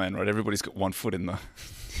 that's the plan, right? Everybody's got one foot in the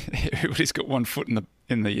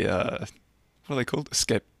what are they called?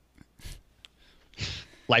 Escape.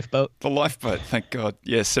 Lifeboat. The lifeboat. Thank God.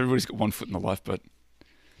 Yes, everybody's got one foot in the lifeboat.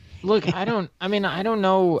 Look, I don't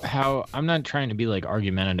know how, I'm not trying to be like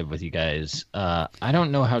argumentative with you guys. I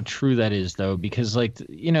don't know how true that is though, because like,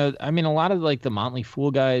 a lot of like the Motley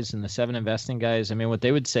Fool guys and the 7 Investing guys, what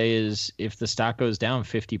they would say is if the stock goes down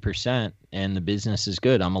 50% and the business is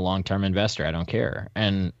good, I'm a long-term investor. I don't care.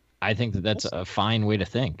 And I think that that's a fine way to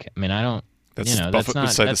think. I don't, Buffett would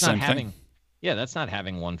say the same thing. Yeah, that's not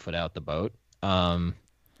having one foot out the boat. But I'm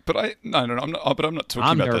not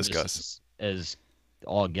talking about those guys. As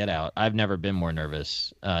all get out. I've never been more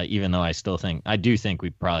nervous, even though I do think we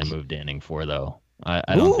probably moved to inning 4, though.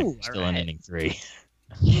 I don't think we're still in inning 3.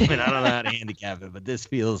 I don't know how to handicap it, but this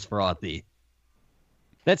feels frothy.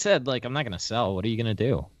 That said, like, I'm not going to sell. What are you going to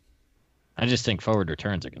do? I just think forward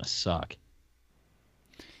returns are going to suck.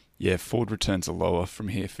 Yeah, forward returns are lower from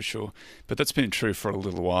here for sure, but that's been true for a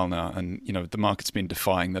little while now, and the market's been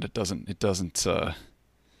defying that. It doesn't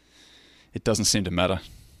seem to matter.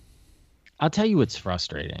 I'll tell you what's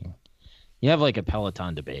frustrating. You have like a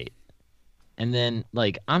Peloton debate, and then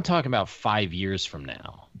like I'm talking about 5 years from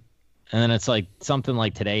now, and then it's like something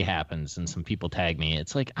like today happens, and some people tag me.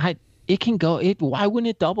 It's like it can go. Why wouldn't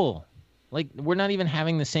it double? Like we're not even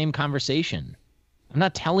having the same conversation. I'm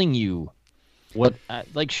not telling you what.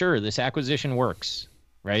 Sure, this acquisition works,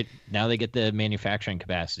 right? Now they get the manufacturing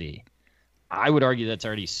capacity. I would argue that's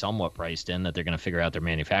already somewhat priced in that they're going to figure out their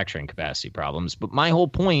manufacturing capacity problems. But my whole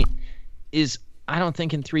point is I don't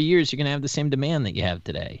think in 3 years you're going to have the same demand that you have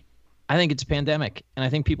today. I think it's a pandemic, and I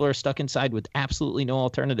think people are stuck inside with absolutely no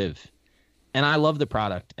alternative. And I love the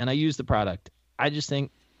product, and I use the product. I just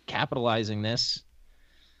think capitalizing this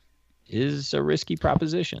is a risky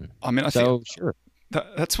proposition. Sure.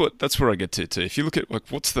 That's where I get to too. If you look at like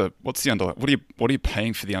what's the underlying, what are you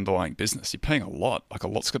paying for the underlying business? You're paying a lot. Like a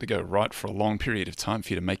lot's got to go right for a long period of time for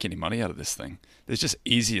you to make any money out of this thing. There's just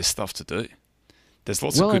easier stuff to do. There's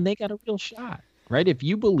lots of good... and they got a real shot, right? If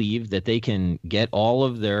you believe that they can get all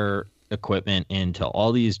of their equipment into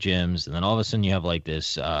all these gyms, and then all of a sudden you have like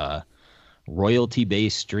this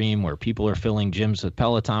royalty-based stream where people are filling gyms with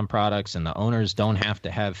Peloton products, and the owners don't have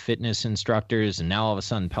to have fitness instructors, and now all of a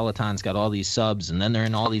sudden Peloton's got all these subs, and then they're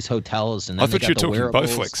in all these hotels, and then I thought you were talking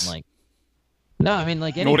Bowflex.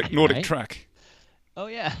 Anything, Nordic right? Track. Oh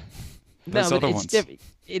yeah. Those other ones.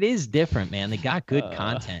 It is different, man. They got good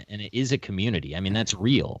content, and it is a community. That's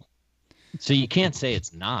real. So you can't say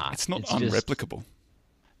it's not. It's not unreplicable.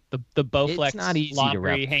 The Bowflex it's not easy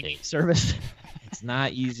laundry hanging service. It's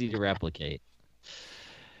not easy to replicate.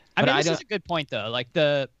 This is a good point though. Like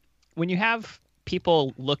when you have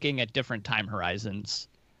people looking at different time horizons,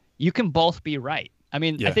 you can both be right. I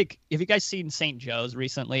think if you guys seen St. Joe's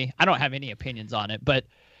recently, I don't have any opinions on it, but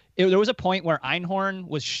there was a point where Einhorn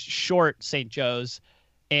was short St. Joe's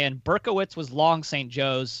and Berkowitz was long St.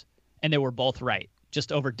 Joe's, and they were both right,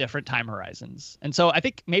 just over different time horizons. And so I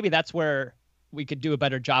think maybe that's where we could do a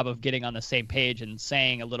better job of getting on the same page and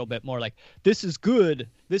saying a little bit more like, this is good,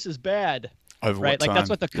 this is bad, right? Like that's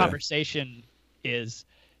what the conversation is.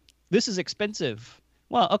 This is expensive.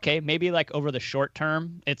 Well, okay, maybe like over the short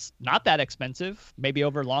term, it's not that expensive. Maybe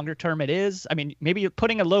over longer term it is. Maybe you're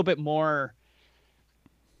putting a little bit more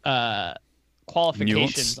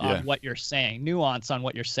qualifications on what you're saying, nuance on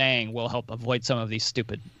what you're saying will help avoid some of these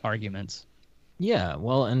stupid arguments. Yeah,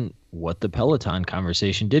 well, and what the Peloton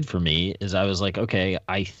conversation did for me is I was like, okay,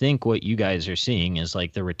 I think what you guys are seeing is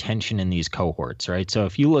like the retention in these cohorts, right? So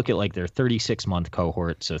if you look at like their 36-month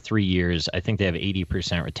cohort, so 3 years, I think they have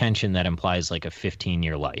 80% retention. That implies like a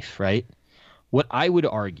 15-year life, right? What I would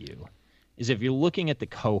argue is if you're looking at the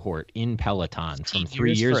cohort in Peloton from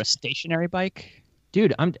 3 years for a stationary bike,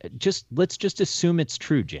 dude, let's just assume it's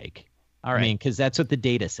true, Jake. All right, because that's what the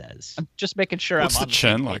data says. I'm just making sure. What's the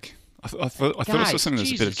churn like? I thought I saw something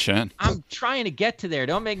that's a bit of churn. I'm trying to get to there.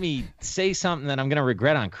 Don't make me say something that I'm going to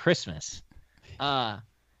regret on Christmas.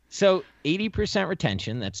 So 80%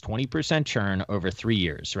 retention, that's 20% churn over 3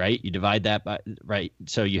 years, right? You divide that by, right?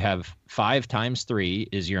 So you have 5 times 3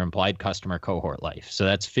 is your implied customer cohort life. So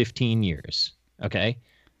that's 15 years, okay?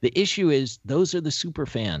 The issue is those are the super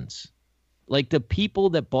fans. Like the people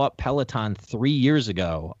that bought Peloton 3 years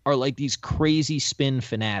ago are like these crazy spin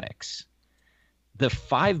fanatics. The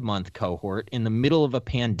 5-month cohort in the middle of a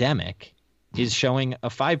pandemic is showing a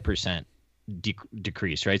 5%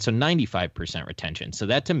 decrease, right? So 95% retention. So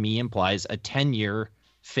that to me implies a 10-year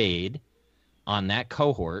fade on that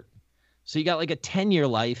cohort. So you got like a 10-year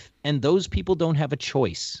life, and those people don't have a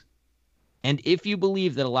choice. And if you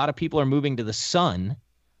believe that a lot of people are moving to the sun,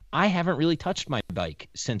 I haven't really touched my bike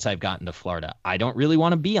since I've gotten to Florida. I don't really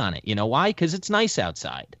want to be on it. You know why? Because it's nice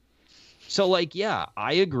outside. So like, yeah,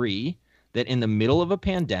 I agree that in the middle of a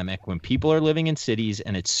pandemic, when people are living in cities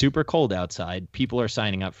and it's super cold outside, people are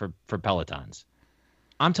signing up for Pelotons.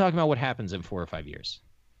 I'm talking about what happens in 4 or 5 years.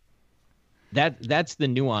 That's the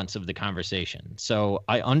nuance of the conversation. So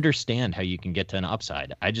I understand how you can get to an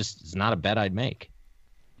upside. It's not a bet I'd make.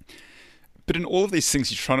 But in all of these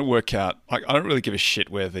things, you're trying to work out, like, I don't really give a shit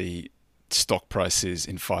where the stock price is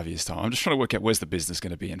in 5 years' time. I'm just trying to work out where's the business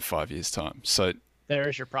going to be in 5 years' time. So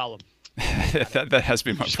there's your problem. that has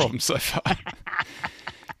been my problem so far.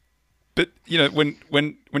 But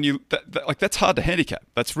when you like, that's hard to handicap.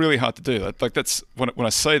 That's really hard to do. Like, that's when I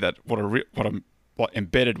say that, what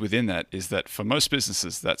embedded within that is that for most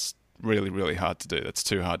businesses, that's really, really hard to do. That's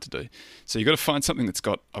too hard to do. So you've got to find something that's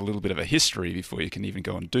got a little bit of a history before you can even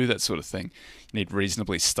go and do that sort of thing. You need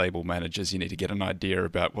reasonably stable managers. You need to get an idea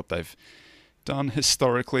about what they've done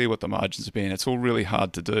historically, what the margins have been. It's all really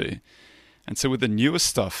hard to do. And so with the newer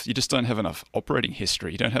stuff, you just don't have enough operating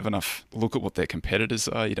history. You don't have enough look at what their competitors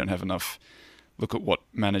are. You don't have enough look at what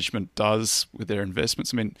management does with their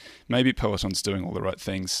investments. I mean, maybe Peloton's doing all the right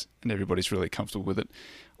things and everybody's really comfortable with it.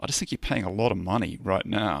 I just think you're paying a lot of money right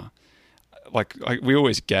now. Like we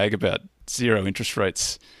always gag about zero interest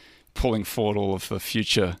rates pulling forward all of the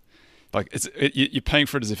future. Like you're paying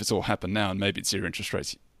for it as if it's all happened now, and maybe it's zero interest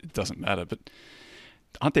rates. It doesn't matter. But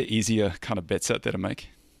aren't there easier kind of bets out there to make?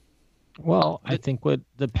 Well, I think what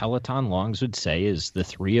the Peloton longs would say is the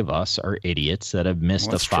three of us are idiots that have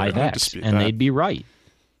missed a 5X, and they'd be right.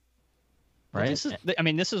 Right?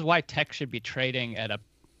 This is why tech should be trading at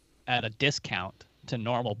a discount to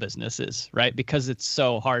normal businesses, right? Because it's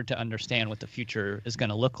so hard to understand what the future is going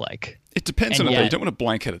to look like. It depends on it. You don't want to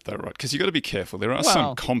blanket it though, right? Because you got to be careful. There are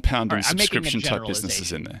some compounding subscription type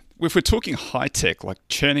businesses in there. If we're talking high tech, like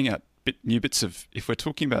churning out new bits of, if we're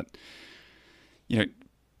talking about,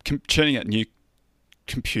 churning out new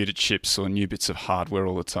computer chips or new bits of hardware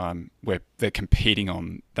all the time where they're competing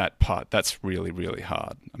on that part, that's really, really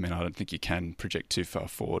hard. I mean, I don't think you can project too far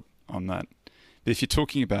forward on that. But if you're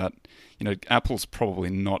talking about, Apple's probably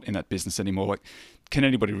not in that business anymore. Like, can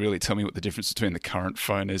anybody really tell me what the difference between the current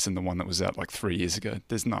phone is and the one that was out like 3 years ago?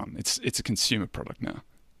 There's none. It's a consumer product now.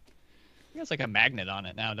 It has like a magnet on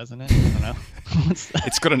it now, doesn't it? I don't know.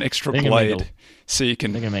 It's got an extra blade, so you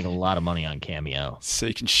can. They're gonna make a lot of money on Cameo. So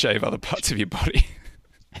you can shave other parts of your body.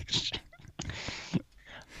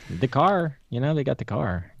 The car, they got the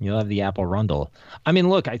car. You'll have the Apple Rundle. I mean,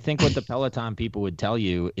 look, I think what the Peloton people would tell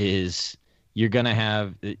you is you're gonna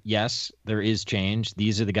have, yes, there is change.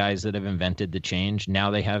 These are the guys that have invented the change.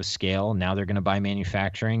 Now they have scale. Now they're gonna buy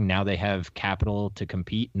manufacturing. Now they have capital to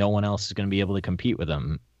compete. No one else is gonna be able to compete with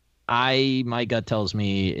them. My gut tells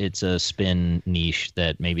me it's a spin niche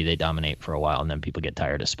that maybe they dominate for a while and then people get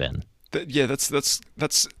tired of spin. That's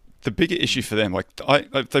the bigger issue for them. Like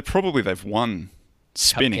they've won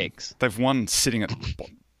spinning. Cupcakes. They've won sitting at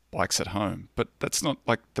bikes at home, but that's not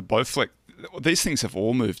like the Bowflex. These things have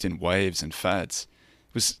all moved in waves and fads.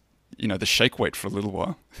 It was, the shake weight for a little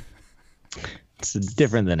while. It's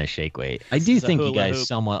different than a shake weight. I do think you guys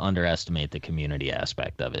somewhat underestimate the community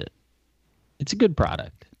aspect of it. It's a good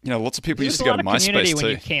product. Lots of people used to go to MySpace when too.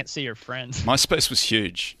 You can't see your friends. MySpace was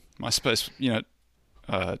huge. MySpace,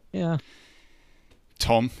 yeah.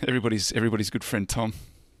 Tom, everybody's good friend Tom.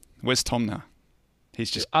 Where's Tom now? He's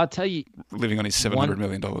just, I'll tell you, living on his $700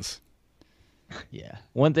 million. Yeah.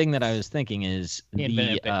 One thing that I was thinking is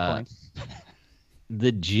the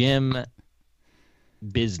gym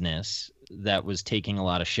business that was taking a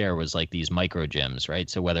lot of share was like these micro gyms, right?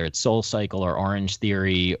 So whether it's SoulCycle or Orange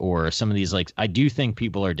Theory or some of these, like, I do think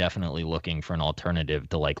people are definitely looking for an alternative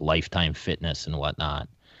to like Lifetime Fitness and whatnot.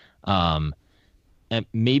 And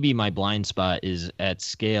maybe my blind spot is at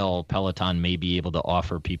scale, Peloton may be able to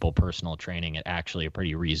offer people personal training at actually a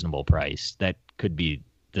pretty reasonable price. That could be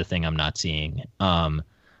the thing I'm not seeing.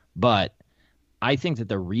 But I think that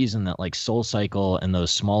the reason that like SoulCycle and those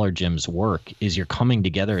smaller gyms work is you're coming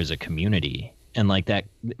together as a community. And like that,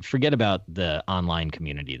 forget about the online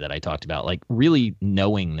community that I talked about, like really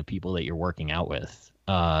knowing the people that you're working out with.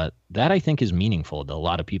 That I think is meaningful to a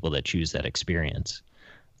lot of people that choose that experience.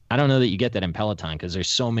 I don't know that you get that in Peloton because there's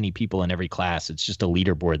so many people in every class. It's just a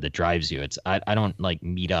leaderboard that drives you. I don't like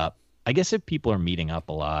meet up. I guess if people are meeting up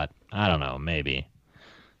a lot, I don't know, maybe.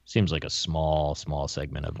 Seems like a small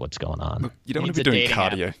segment of what's going on. Look, you don't want to be doing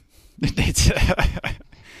cardio.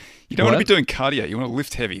 You don't want to be doing cardio. You want to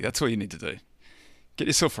lift heavy. That's what you need to do. Get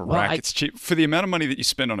yourself a rack. It's cheap. For the amount of money that you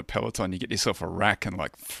spend on a Peloton, you get yourself a rack and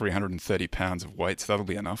like 330 pounds of weights. That'll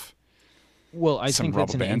be enough. Well, I think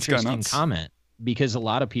that's an interesting comment because a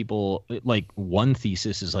lot of people, like, one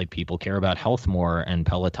thesis is like people care about health more, and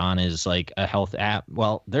Peloton is like a health app.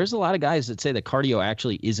 Well, there's a lot of guys that say that cardio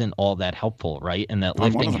actually isn't all that helpful, right? And that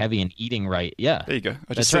lifting heavy and eating right. Yeah. There you go.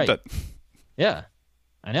 I just said that. Yeah,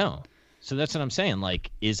 I know. So that's what I'm saying.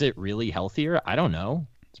 Like, is it really healthier? I don't know.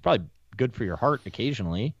 It's probably good for your heart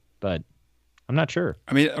occasionally, but I'm not sure.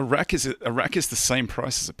 I mean, a rack is the same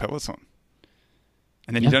price as a Peloton.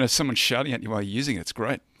 And then you don't have someone shouting at you while you're using it. It's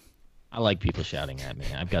great. I like people shouting at me.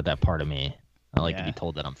 I've got that part of me. I like to be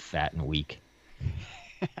told that I'm fat and weak.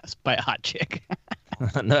 It's by a hot chick.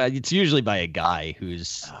 No, it's usually by a guy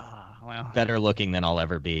who's better looking than I'll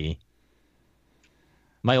ever be.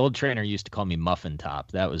 My old trainer used to call me Muffin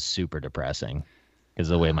Top. That was super depressing because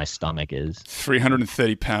of the way my stomach is.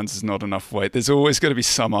 330 pounds is not enough weight. There's always got to be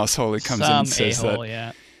some asshole who comes in and says that.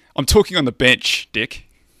 Yeah. I'm talking on the bench, Dick.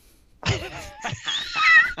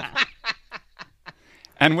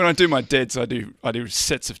 And when I do my deads, I do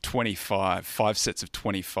sets of 25, 5 sets of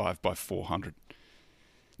 25 by 400,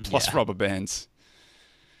 plus rubber bands,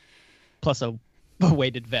 plus a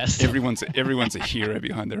weighted vest. Everyone's a hero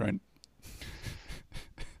behind their own.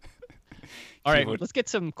 All right, let's get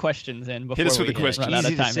some questions in before hit us with the question. It's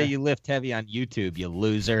easy to say you lift heavy on YouTube, you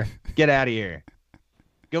loser. Get out of here.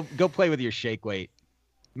 Go play with your shake weight.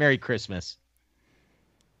 Merry Christmas.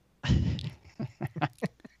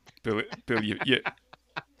 Bill,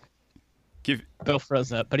 Bill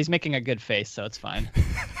froze up, but he's making a good face, so it's fine.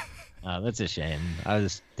 Oh, that's a shame. I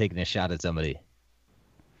was taking a shot at somebody.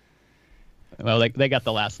 Well, they got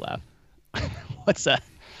the last laugh. What's that?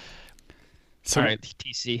 So, all right,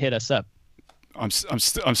 TC, hit us up. I'm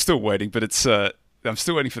still waiting, but it's I'm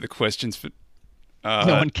still waiting for the questions. But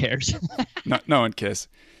no one cares. no one cares.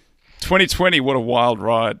 2020, what a wild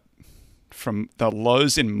ride from the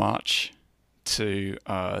lows in March to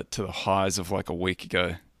the highs of like a week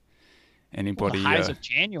ago. Anybody? The highs of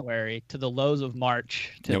January to the lows of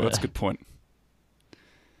March. That's a good point.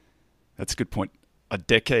 That's a good point. A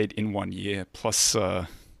decade in 1 year, plus we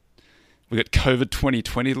got COVID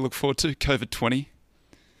 2020 to look forward to. COVID 20.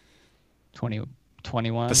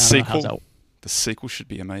 2021. The sequel. The sequel should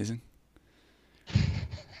be amazing. You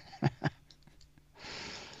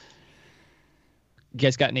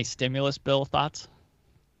guys got any stimulus bill thoughts?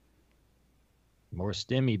 More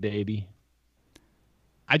stimmy, baby.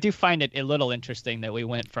 I do find it a little interesting that we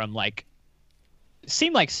went from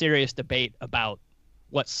seemed like serious debate about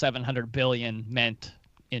what 700 billion meant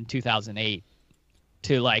in 2008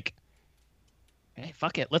 to hey,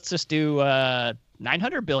 fuck it, let's just do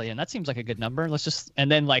 900 billion. That seems like a good number. And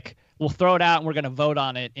then we'll throw it out and we're going to vote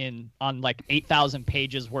on it on 8,000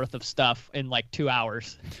 pages worth of stuff in 2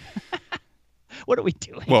 hours. What are we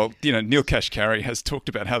doing? Well, Neil Kashkari has talked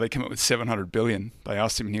about how they came up with 700 billion. They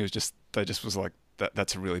asked him and they just was like,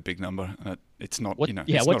 that's a really big number. It's not,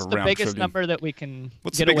 it's what's not the biggest trivium. number that we can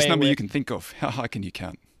What's get the biggest away number with? you can think of? How high can you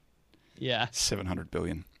count? Yeah. 700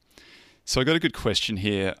 billion. So I got a good question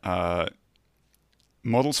here.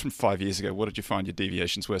 Models from 5 years ago, what did you find your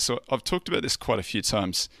deviations were? So I've talked about this quite a few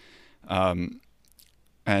times.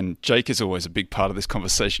 And Jake is always a big part of this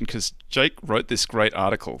conversation because Jake wrote this great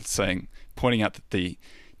article pointing out that the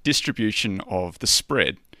distribution of the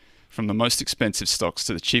spread from the most expensive stocks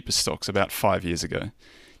to the cheapest stocks about 5 years ago,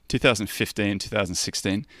 2015,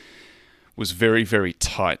 2016, was very, very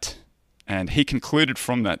tight. And he concluded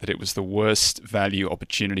from that it was the worst value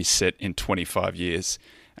opportunity set in 25 years.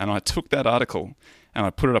 And I took that article and I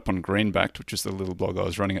put it up on Greenbacked, which was the little blog I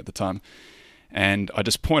was running at the time. And I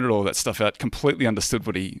just pointed all that stuff out, completely understood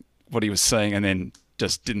what he was saying, and then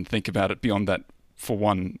just didn't think about it beyond that for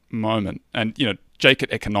one moment. And Jake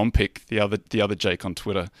at Econompic, the other Jake on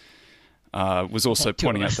Twitter, was also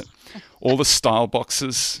pointing out that all the style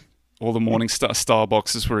boxes, all the Morningstar style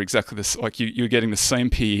boxes were exactly this. You're getting the same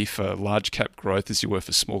PE for large cap growth as you were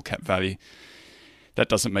for small cap value. That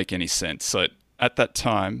doesn't make any sense. So at that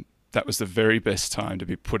time, that was the very best time to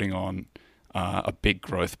be putting on a big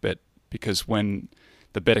growth bet, because when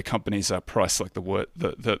the better companies are priced like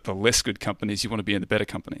the less good companies, you want to be in the better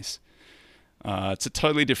companies. It's a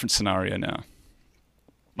totally different scenario now.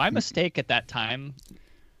 My mistake at that time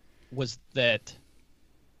was that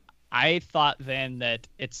I thought then that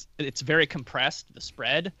it's very compressed, the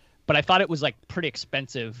spread, but I thought it was pretty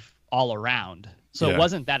expensive all around. So It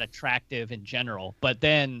wasn't that attractive in general. But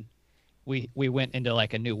then we went into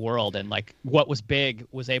a new world, and what was big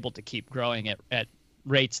was able to keep growing at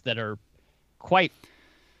rates that are quite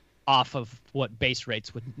off of what base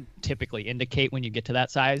rates would typically indicate when you get to that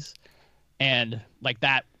size. And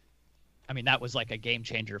that was a game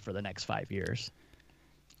changer for the next 5 years.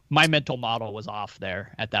 My mental model was off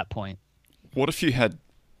there at that point. What if you had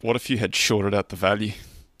What if you had shorted out the value?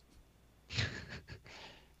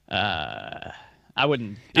 I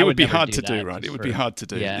wouldn't. It would be never hard to do, that right? just It would for- be hard to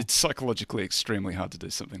do. Yeah. It's psychologically extremely hard to do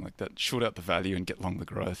something like that. Short out the value and get long the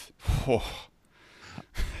growth. Oh.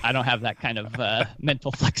 I don't have that kind of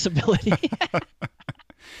mental flexibility.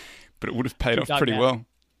 But it would have paid Too off pretty dogmatic. well.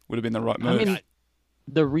 Would have been the right move. I mean,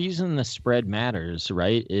 the reason the spread matters,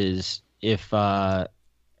 right, is if, other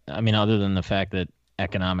than the fact that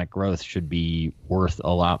economic growth should be worth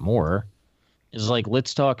a lot more, is like,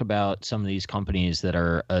 let's talk about some of these companies that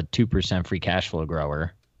are a 2% free cash flow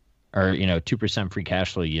grower, or, 2% free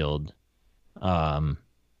cash flow yield. If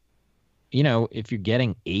you're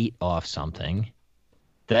getting 8 off something,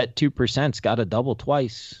 that 2%'s got to double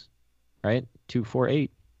twice, right? 2, 4,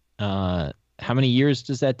 8. How many years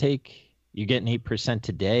does that take? You're getting 8%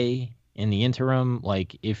 today. In the interim,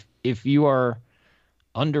 like if you are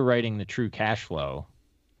underwriting the true cash flow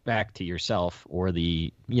back to yourself or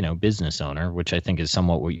the business owner, which I think is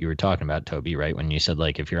somewhat what you were talking about, Toby, right? When you said,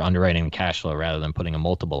 like, if you're underwriting the cash flow rather than putting a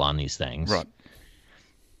multiple on these things, Right.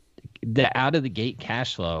 The out of the gate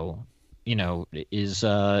cash flow, is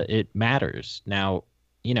it matters. Now,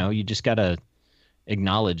 you just gotta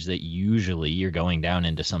acknowledge that usually you're going down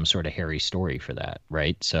into some sort of hairy story for that,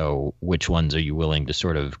 right? So which ones are you willing to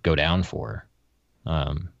sort of go down for?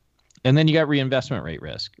 And then you got reinvestment rate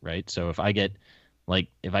risk, right? So if I get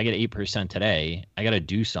 8% today, I got to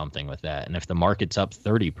do something with that. And if the market's up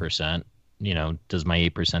 30%, does my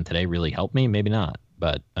 8% today really help me? Maybe not,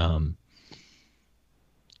 but can't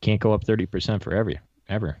go up 30% for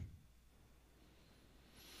ever.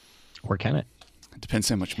 Or can it? It depends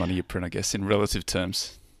how much money you print, I guess, in relative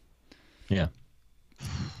terms. Yeah.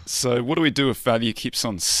 So what do we do if value keeps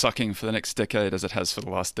on sucking for the next decade as it has for the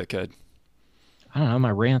last decade? I don't know.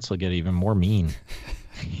 My rants will get even more mean.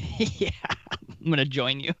 Yeah, I'm gonna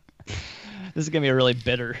join you. This is gonna be a really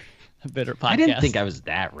bitter podcast. I didn't think I was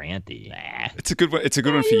that ranty. Nah. It's a good one. It's a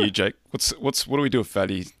good one for you, Jake. What do we do if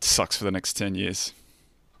value sucks for the next 10 years?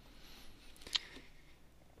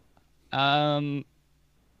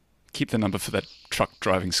 Keep the number for that truck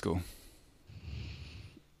driving school.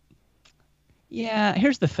 Yeah,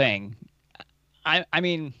 here's the thing. I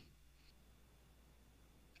mean,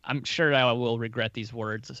 I'm sure I will regret these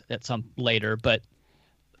words at some later, but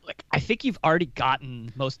like, I think you've already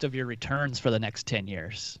gotten most of your returns for the next 10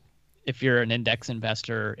 years. If you're an index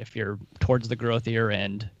investor, if you're towards the growthier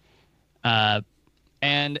end,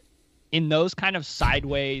 and in those kind of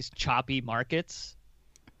sideways, choppy markets,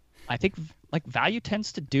 I think like value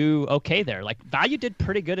tends to do okay there. Like value did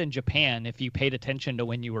pretty good in Japan if you paid attention to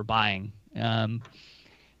when you were buying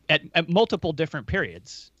at multiple different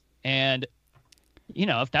periods. And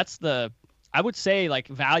if that's I would say like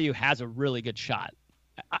value has a really good shot.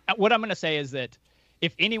 What I'm going to say is that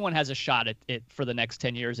if anyone has a shot at it for the next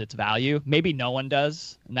 10 years, it's value. Maybe no one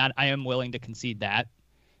does. And that I am willing to concede that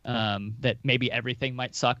maybe everything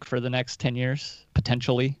might suck for the next 10 years,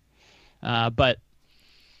 potentially. But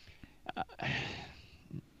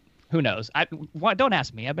who knows? Don't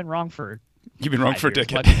ask me. I've been wrong for You've been wrong for a years.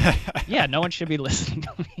 decade. Yeah, no one should be listening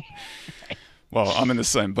to me. Well, I'm in the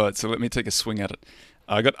same boat, so let me take a swing at it.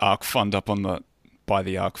 I got ARK Fund up on buy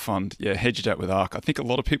the ARK Fund. Yeah, hedge it out with ARK. I think a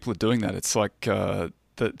lot of people are doing that. It's like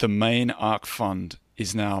the main ARK Fund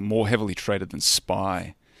is now more heavily traded than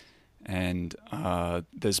SPY, and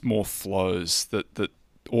there's more flows. That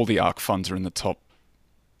all the ARK funds are in the top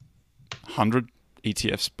 100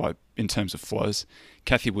 ETFs in terms of flows.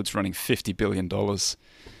 Cathie Wood's running $50 billion.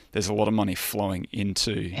 There's a lot of money flowing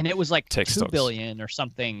into And it was like tech $2 stocks. billion or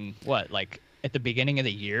something. What, like at the beginning of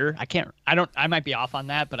the year? I might be off on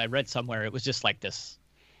that, but I read somewhere it was just like this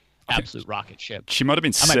absolute rocket ship. She might have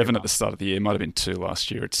been I might be 7 at wrong. the start of the year. Might have been 2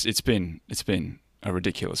 last year. It's been a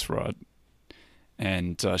ridiculous ride,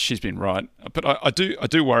 and she's been right. But I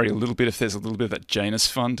do worry a little bit if there's a little bit of that Janus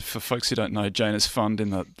Fund. For folks who don't know, Janus Fund in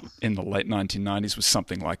the late 1990s was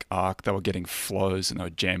something like ARK. They were getting flows and they were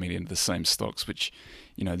jamming into the same stocks, which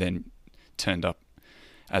then turned up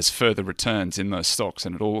as further returns in those stocks,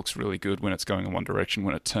 and it all looks really good when it's going in one direction.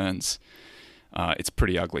 When it turns, it's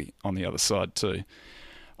pretty ugly on the other side too.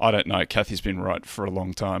 I don't know. Cathie's been right for a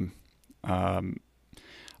long time. I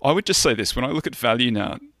would just say this. When I look at value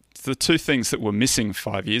now, the two things that were missing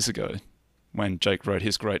 5 years ago when Jake wrote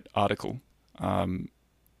his great article,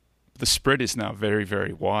 the spread is now very,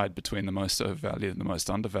 very wide between the most overvalued and the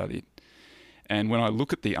most undervalued. And when I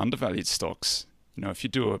look at the undervalued stocks, if you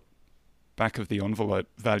do a back of the envelope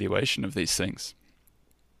valuation of these things,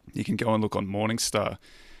 you can go and look on Morningstar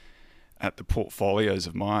at the portfolios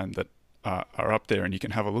of mine that are up there, and you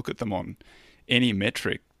can have a look at them on any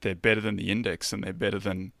metric. They're better than the index, and they're better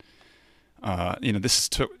than This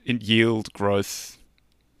is in yield, growth,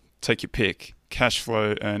 take your pick, cash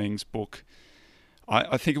flow, earnings, book.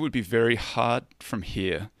 I think it would be very hard from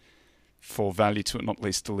here for value to not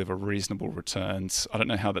least deliver reasonable returns. I don't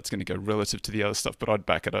know how that's going to go relative to the other stuff, but I'd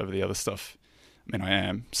back it over the other stuff. I mean, I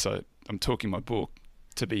am, so I'm talking my book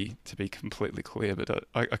to be completely clear, but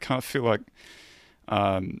I kind of feel like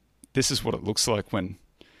this is what it looks like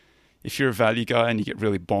if you're a value guy and you get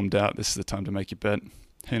really bombed out, this is the time to make your bet.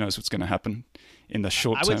 Who knows what's going to happen in the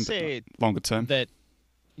short term, I would say but longer term. That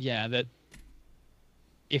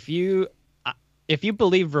if you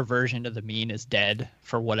believe reversion to the mean is dead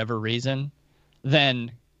for whatever reason,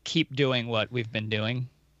 then keep doing what we've been doing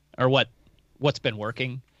or what's been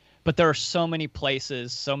working. But there are so many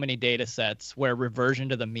places, so many data sets where reversion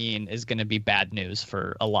to the mean is going to be bad news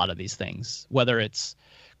for a lot of these things, whether it's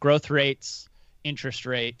growth rates, interest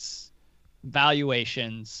rates,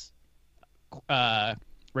 valuations,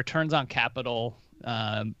 returns on capital.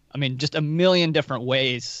 Just a million different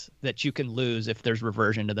ways that you can lose if there's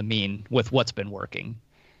reversion to the mean with what's been working,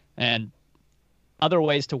 and other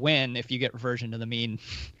ways to win if you get reversion to the mean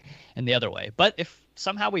in the other way. But if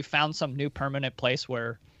somehow we found some new permanent place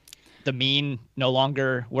where the mean no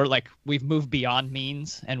longer, we've moved beyond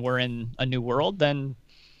means and we're in a new world, then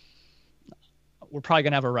we're probably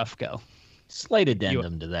going to have a rough go. Slight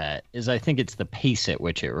addendum to that is I think it's the pace at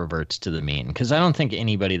which it reverts to the mean, because I don't think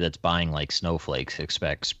anybody that's buying like snowflakes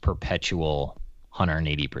expects perpetual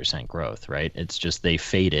 180% growth, right? It's just they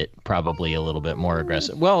fade it probably a little bit more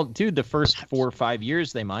aggressive. Well, dude, the first 4 or 5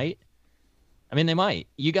 years they might. They might.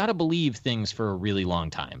 You got to believe things for a really long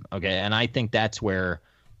time, okay? And I think that's where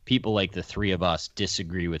people like the three of us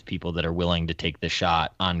disagree with people that are willing to take the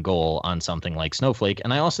shot on goal on something like Snowflake.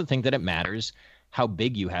 And I also think that it matters how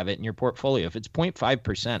big you have it in your portfolio. If it's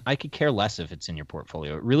 0.5%, I could care less if it's in your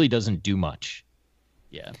portfolio. It really doesn't do much.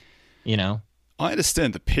 Yeah. I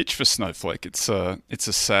understand the pitch for Snowflake. It's a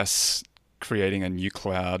SaaS creating a new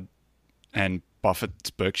cloud, and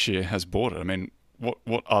Buffett's Berkshire has bought it.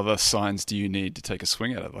 What other signs do you need to take a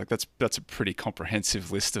swing at it? Like that's a pretty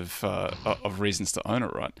comprehensive list of reasons to own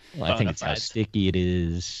it, right? Well, I think it's how sticky it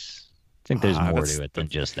is. I think there's more to it than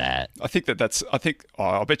just that.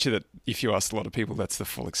 I'll bet you that if you asked a lot of people, that's the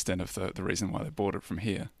full extent of the reason why they bought it from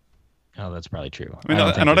here. Oh, that's probably true. I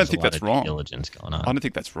don't think that's wrong. Diligence going on. I don't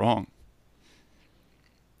think that's wrong.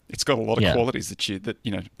 It's got a lot of qualities that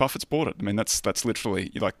Buffett's bought it. That's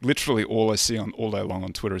literally all I see all day long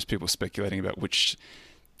on Twitter is people speculating about which,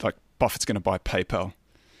 like, Buffett's going to buy PayPal.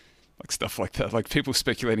 Like stuff like that. Like people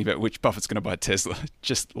speculating about which Buffett's going to buy Tesla.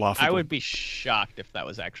 Just laughable. I would be shocked if that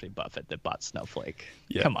was actually Buffett that bought Snowflake.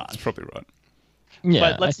 Yeah, come on. That's probably right. Yeah,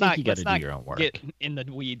 but let's do not your own work. Get in the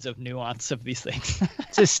weeds of nuance of these things.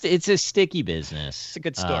 It's a sticky business. It's a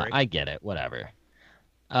good story. I get it. Whatever.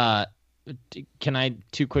 Can I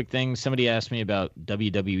two quick things? Somebody asked me about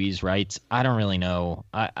WWE's rights. I don't really know.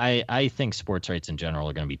 I think sports rights in general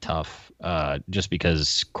are going to be tough. Just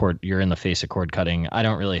because you're in the face of cord cutting. I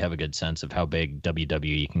don't really have a good sense of how big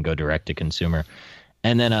WWE can go direct to consumer.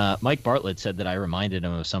 And then Mike Bartlett said that I reminded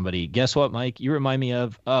him of somebody. Guess what, Mike? You remind me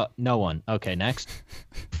of no one. Okay, next.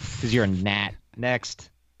 Because you're a gnat.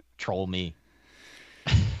 Next. Troll me.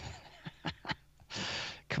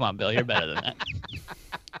 Come on, Bill. You're better than that.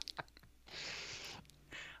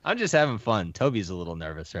 I'm just having fun. Toby's a little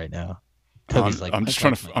nervous right now. Toby's I'm just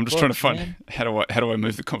trying to find how do I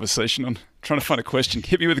move the conversation on. Trying to find a question.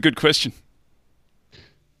 Hit me with a good question.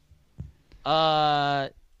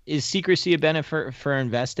 Is secrecy a benefit for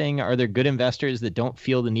investing? Are there good investors that don't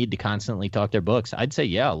feel the need to constantly talk their books? I'd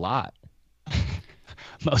say a lot.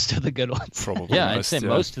 Most of the good ones. Probably. Yeah, I'd say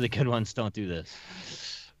most of the good ones don't do this.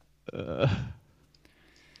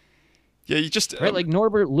 Yeah, you just right, like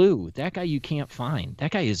Norbert Liu, that guy you can't find.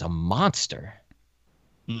 That guy is a monster.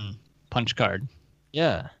 Punch card.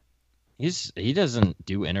 Yeah, he doesn't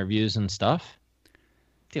do interviews and stuff.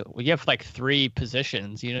 Dude, well, you have like 3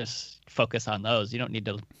 positions. You just focus on those. You don't need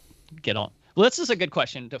to get on. Well, this is a good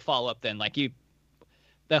question to follow up. Then, like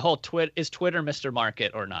the whole is Twitter Mr.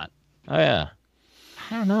 Market or not? Oh yeah,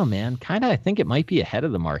 I don't know, man. Kind of, I think it might be ahead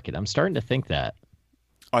of the market. I'm starting to think that.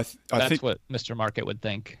 I That's think what Mr. Market would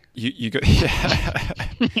think. You got,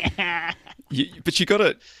 but you got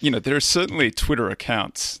to, there are certainly Twitter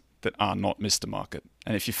accounts that are not Mr. Market,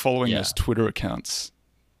 and if you're following those Twitter accounts,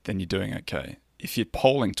 then you're doing okay. If you're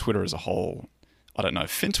polling Twitter as a whole, I don't know.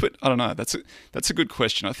 FinTwit, I don't know. That's a good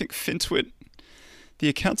question. I think FinTwit, the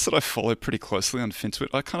accounts that I follow pretty closely on FinTwit,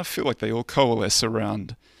 I kind of feel like they all coalesce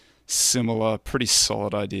around similar, pretty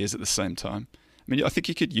solid ideas at the same time. I think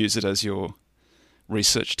you could use it as your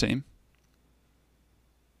research team.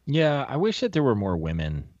 Yeah, I wish that there were more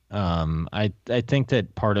women I think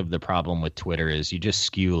that part of the problem with Twitter is you just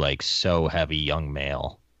skew like so heavy young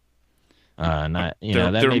male. Not you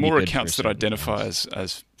know that there may are be more good accounts for that certain identify things.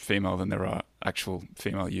 as female than there are actual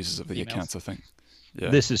female users of the Females. accounts, I think. Yeah.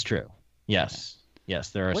 This is true. Yes. Yes,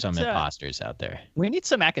 there are some What's, imposters out there. We need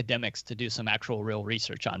some academics to do some actual real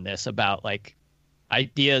research on this about like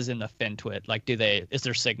ideas in the FinTwit. Like, is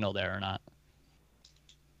there signal there or not?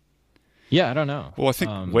 Yeah, I don't know. Well, I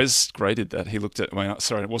think Wes graded that. He looked at.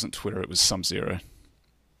 Sorry, it wasn't Twitter. It was SumZero.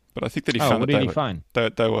 But I think that he found what that did he find?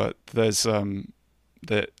 They were there's I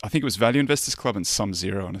think it was Value Investors Club and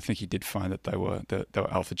SumZero, and I think he did find that they were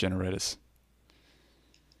alpha generators.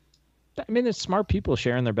 I mean, it's smart people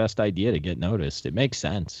sharing their best idea to get noticed. It makes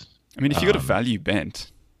sense. I mean, if you've got a value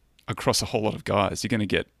bent across a whole lot of guys, you're going to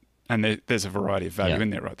get, and there's a variety of value in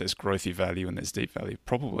there, right? There's growthy value and there's deep value.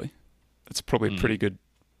 Probably, that's probably a pretty good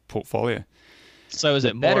portfolio. So is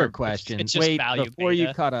it better more question? It's just Wait, value before beta?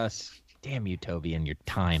 you cut us. Damn you, Toby, and your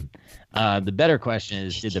time. The better question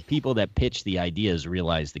is, did the people that pitch the ideas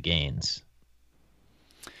realize the gains?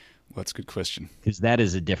 Well, that's a good question. Because that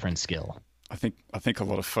is a different skill. I think a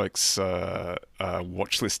lot of folks'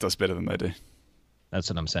 watch list does better than they do. That's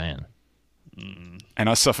what I'm saying. And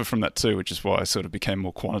I suffer from that too, which is why I sort of became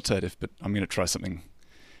more quantitative. But I'm going to try something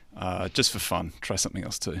just for fun. Try something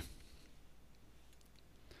else too.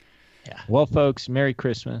 Yeah. Well, folks, Merry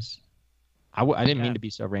Christmas. I didn't mean to be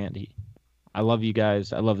so randy. I love you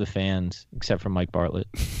guys. I love the fans, except for Mike Bartlett.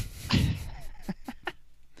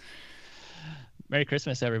 Merry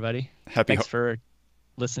Christmas, everybody. Thanks for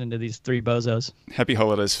listening to these three bozos. Happy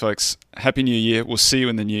holidays, folks. Happy New Year. We'll see you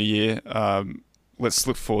in the new year. Let's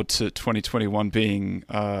look forward to 2021 being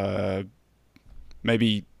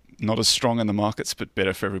maybe not as strong in the markets, but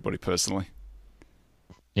better for everybody personally.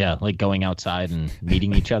 Yeah, like going outside and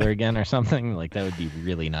meeting each other again or something. Like that would be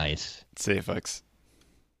really nice. See you, folks.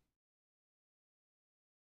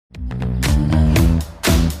 Move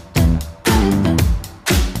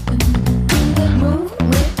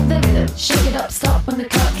with the rhythm, shake it up, stop when the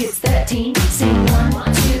clock hits 13. Sing 1,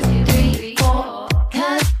 2, 3, 4.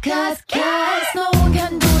 Cause